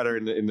 It's better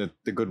in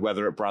the good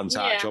weather at Brands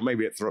Hatch, or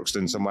maybe at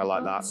Thruxton, somewhere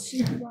like that.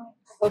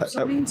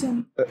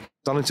 Donington.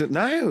 Donington?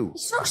 No.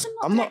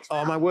 I'm not. Oh,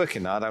 am I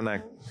working now? I don't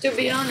know. To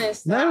be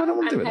honest, no, I don't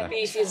want to do it. I'm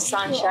happy if it's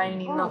sunshine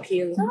in Knock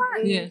Hill.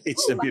 Yeah.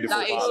 It's a beautiful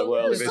part of the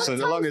world. As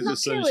long as the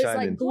sun's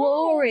shining. Like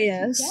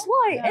glorious.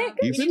 Like,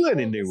 You've been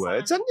learning new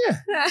words, haven't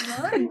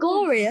you?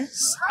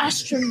 glorious.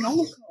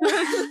 Astronomical.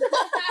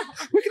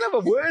 We can have a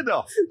word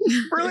off.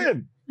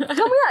 Brilliant. Can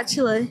we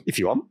actually? If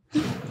you want.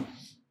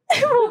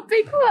 What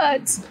big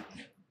words?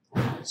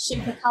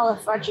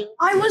 Supercalifragilistic.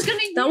 I was going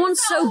to use That one's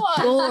so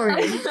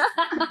boring.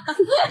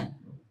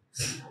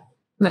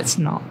 Let's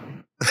not.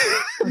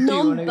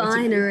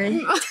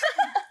 Non-binary.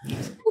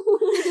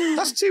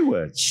 That's 2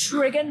 words.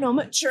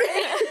 Trigonometry.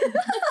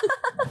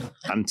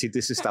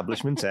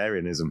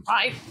 Anti-disestablishmentarianism.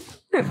 Right.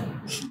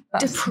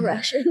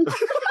 Depression.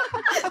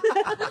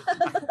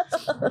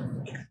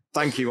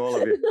 Thank you, all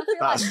of you.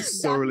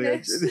 That's thoroughly.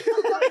 Way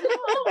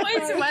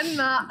to end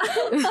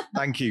that.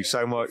 Thank you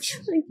so much,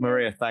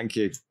 Maria. Thank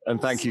you,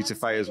 and thank you to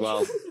Faye as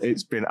well.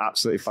 It's been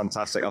absolutely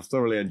fantastic. I've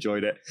thoroughly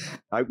enjoyed it.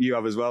 I hope you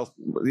have as well.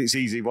 It's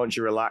easy once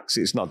you relax.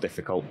 It's not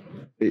difficult.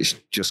 It's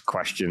just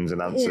questions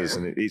and answers,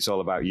 and it's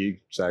all about you.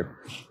 So.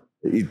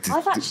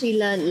 I've actually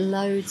learned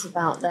loads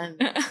about them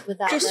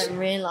without them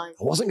realising.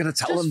 I wasn't going to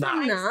tell them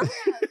that.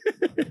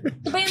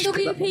 The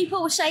BMW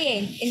people were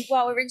saying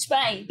while we were in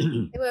Spain,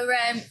 they were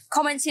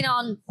commenting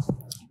on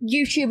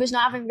YouTubers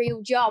not having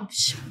real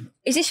jobs.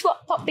 Is this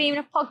what being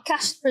a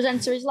podcast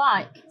presenter is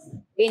like?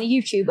 Being a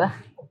YouTuber?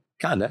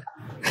 Kinda.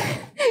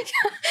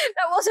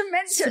 That wasn't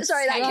meant to.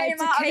 Sorry, that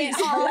came out of it.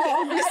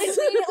 I didn't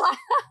mean it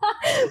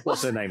like.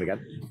 What's her name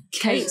again?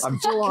 Kate. I'm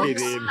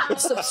kidding.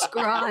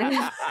 Subscribe.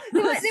 They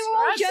were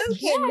all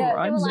joking.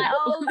 They were like,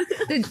 "Oh,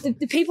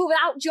 the people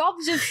without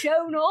jobs have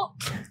shown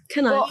up."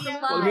 Can I? Well,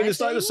 you're going to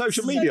start a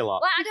social media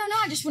lot. Well, I don't know.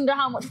 I just wonder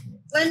how much.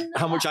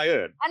 How much I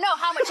earn? I know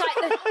how much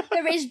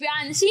there is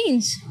behind the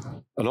scenes.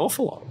 An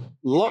awful lot.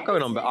 A lot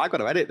going on, but I've got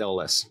to edit all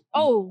this.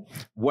 Oh.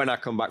 When I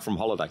come back from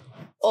holiday.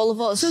 All of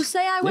us. So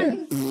say I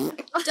went down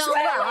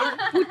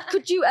that.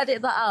 Could you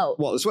edit that out?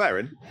 What, the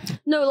swearing?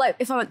 No, like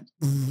if I went.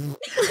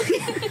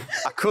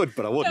 I could,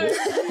 but I wouldn't.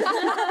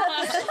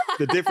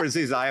 The difference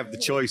is I have the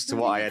choice to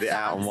what I edit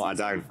out and what I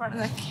don't. In front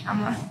of the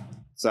camera.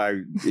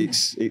 So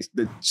it's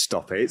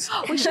stop it.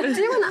 We should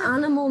do an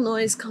animal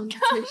noise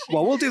competition.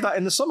 Well, we'll do that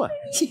in the summer.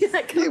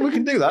 Yeah, We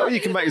can do that. You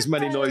can make as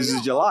many noises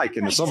as you like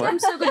in the summer. I'm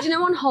so good. You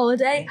know, on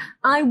holiday,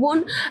 I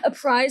won a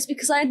prize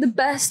because I had the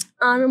best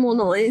animal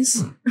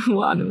noise.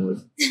 What animal?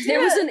 It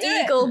was an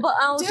eagle, but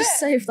I'll just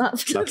save that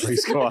for No,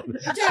 please go on. Do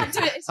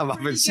it. It's I'm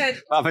really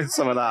good. having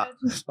some of that.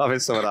 Having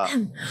some of that.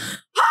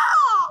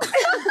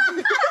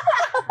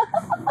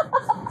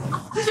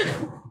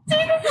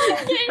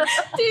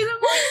 Do the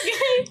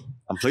monkey.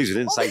 I'm pleased we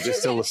didn't say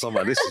this till the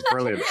summer. This is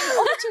brilliant.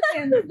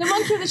 The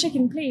monkey or the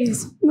chicken,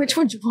 please. Which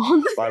one do you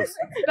want? Both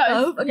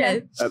Oh,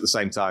 okay. at the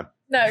same time.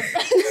 No.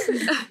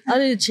 I'll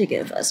do the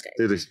chicken first. Okay.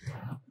 Do this.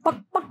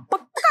 I'm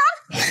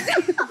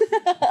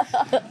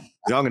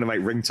going to make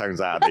ringtones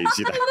out of these,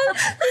 you know.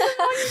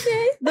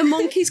 The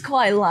monkey's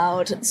quite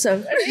loud,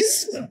 so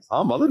just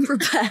I'm bothered.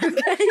 prepare.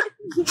 Okay?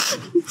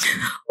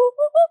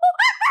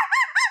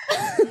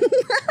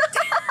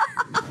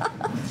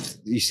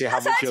 You see how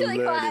much you're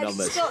learning on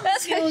this.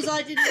 Skills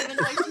I didn't even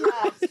know you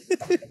had.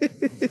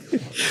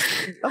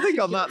 I think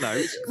on that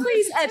note,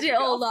 Please edit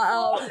all that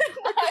out.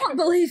 I can't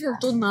believe I've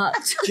done that.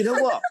 do you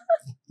know what?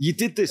 You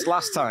did this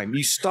last time.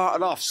 You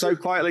started off so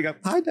quietly, go,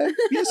 hi, Dave.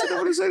 Yes, I don't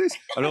want to say this.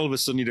 And all of a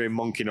sudden you're doing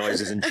monkey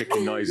noises and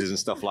chicken noises and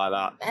stuff like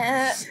that.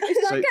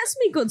 If that gets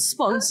me good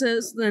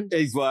sponsors, then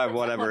It's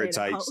whatever it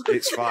takes.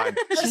 It's fine.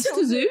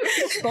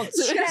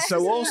 sponsor.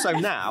 So also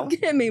now,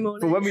 Give me money.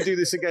 for when we do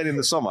this again in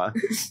the summer,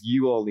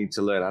 you all need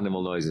to learn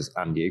animal noises,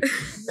 and you.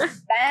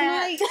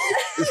 I'm like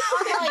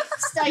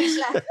stage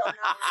left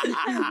on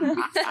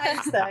that.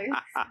 Thanks though.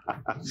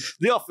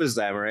 The offer's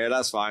there, Maria.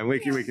 That's fine. We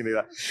can do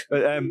that.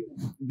 But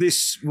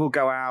this will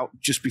go out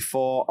just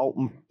before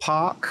Alton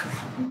Park,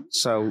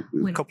 so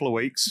a couple of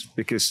weeks,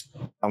 because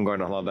I'm going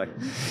on holiday,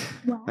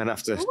 and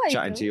after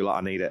chatting to you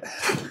lot, I need it.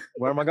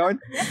 Where am I going?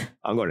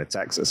 I'm going to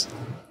Texas.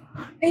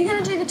 Are you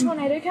going to do the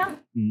tornado count?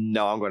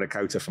 No, I'm going to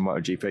Kota for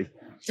MotoGP.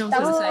 I was going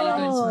to say you're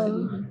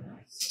going to.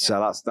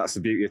 So that's the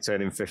beauty of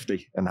turning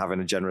 50 and having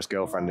a generous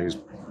girlfriend who's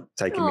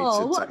taking me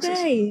to what Texas.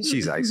 day?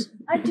 She's ace.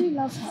 I do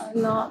love her a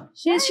lot.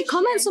 Yeah, she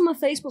comments on my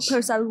Facebook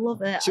post. I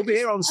love it. She'll be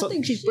here on I Sunday.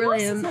 think she's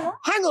brilliant.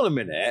 Hang on a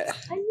minute.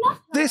 I love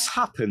her. This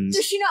happens.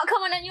 Does she not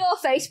comment on your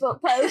Facebook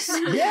post?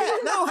 Yeah,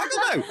 no, hang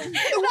on.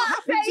 No, what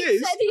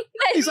happens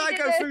is I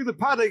go through the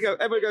pad,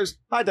 everybody goes,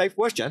 hi Dave,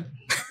 where's Jen?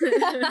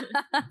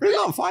 Really,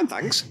 no, I'm fine,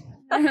 thanks.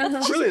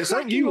 Brilliant, so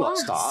don't you lot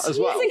start as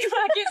well.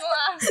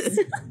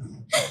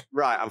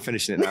 Right, I'm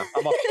finishing it now.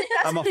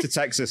 I'm off to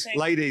Texas.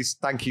 Ladies,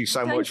 thank you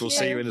so much. We'll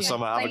see you in the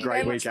summer. Have a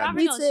great weekend.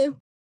 Me too.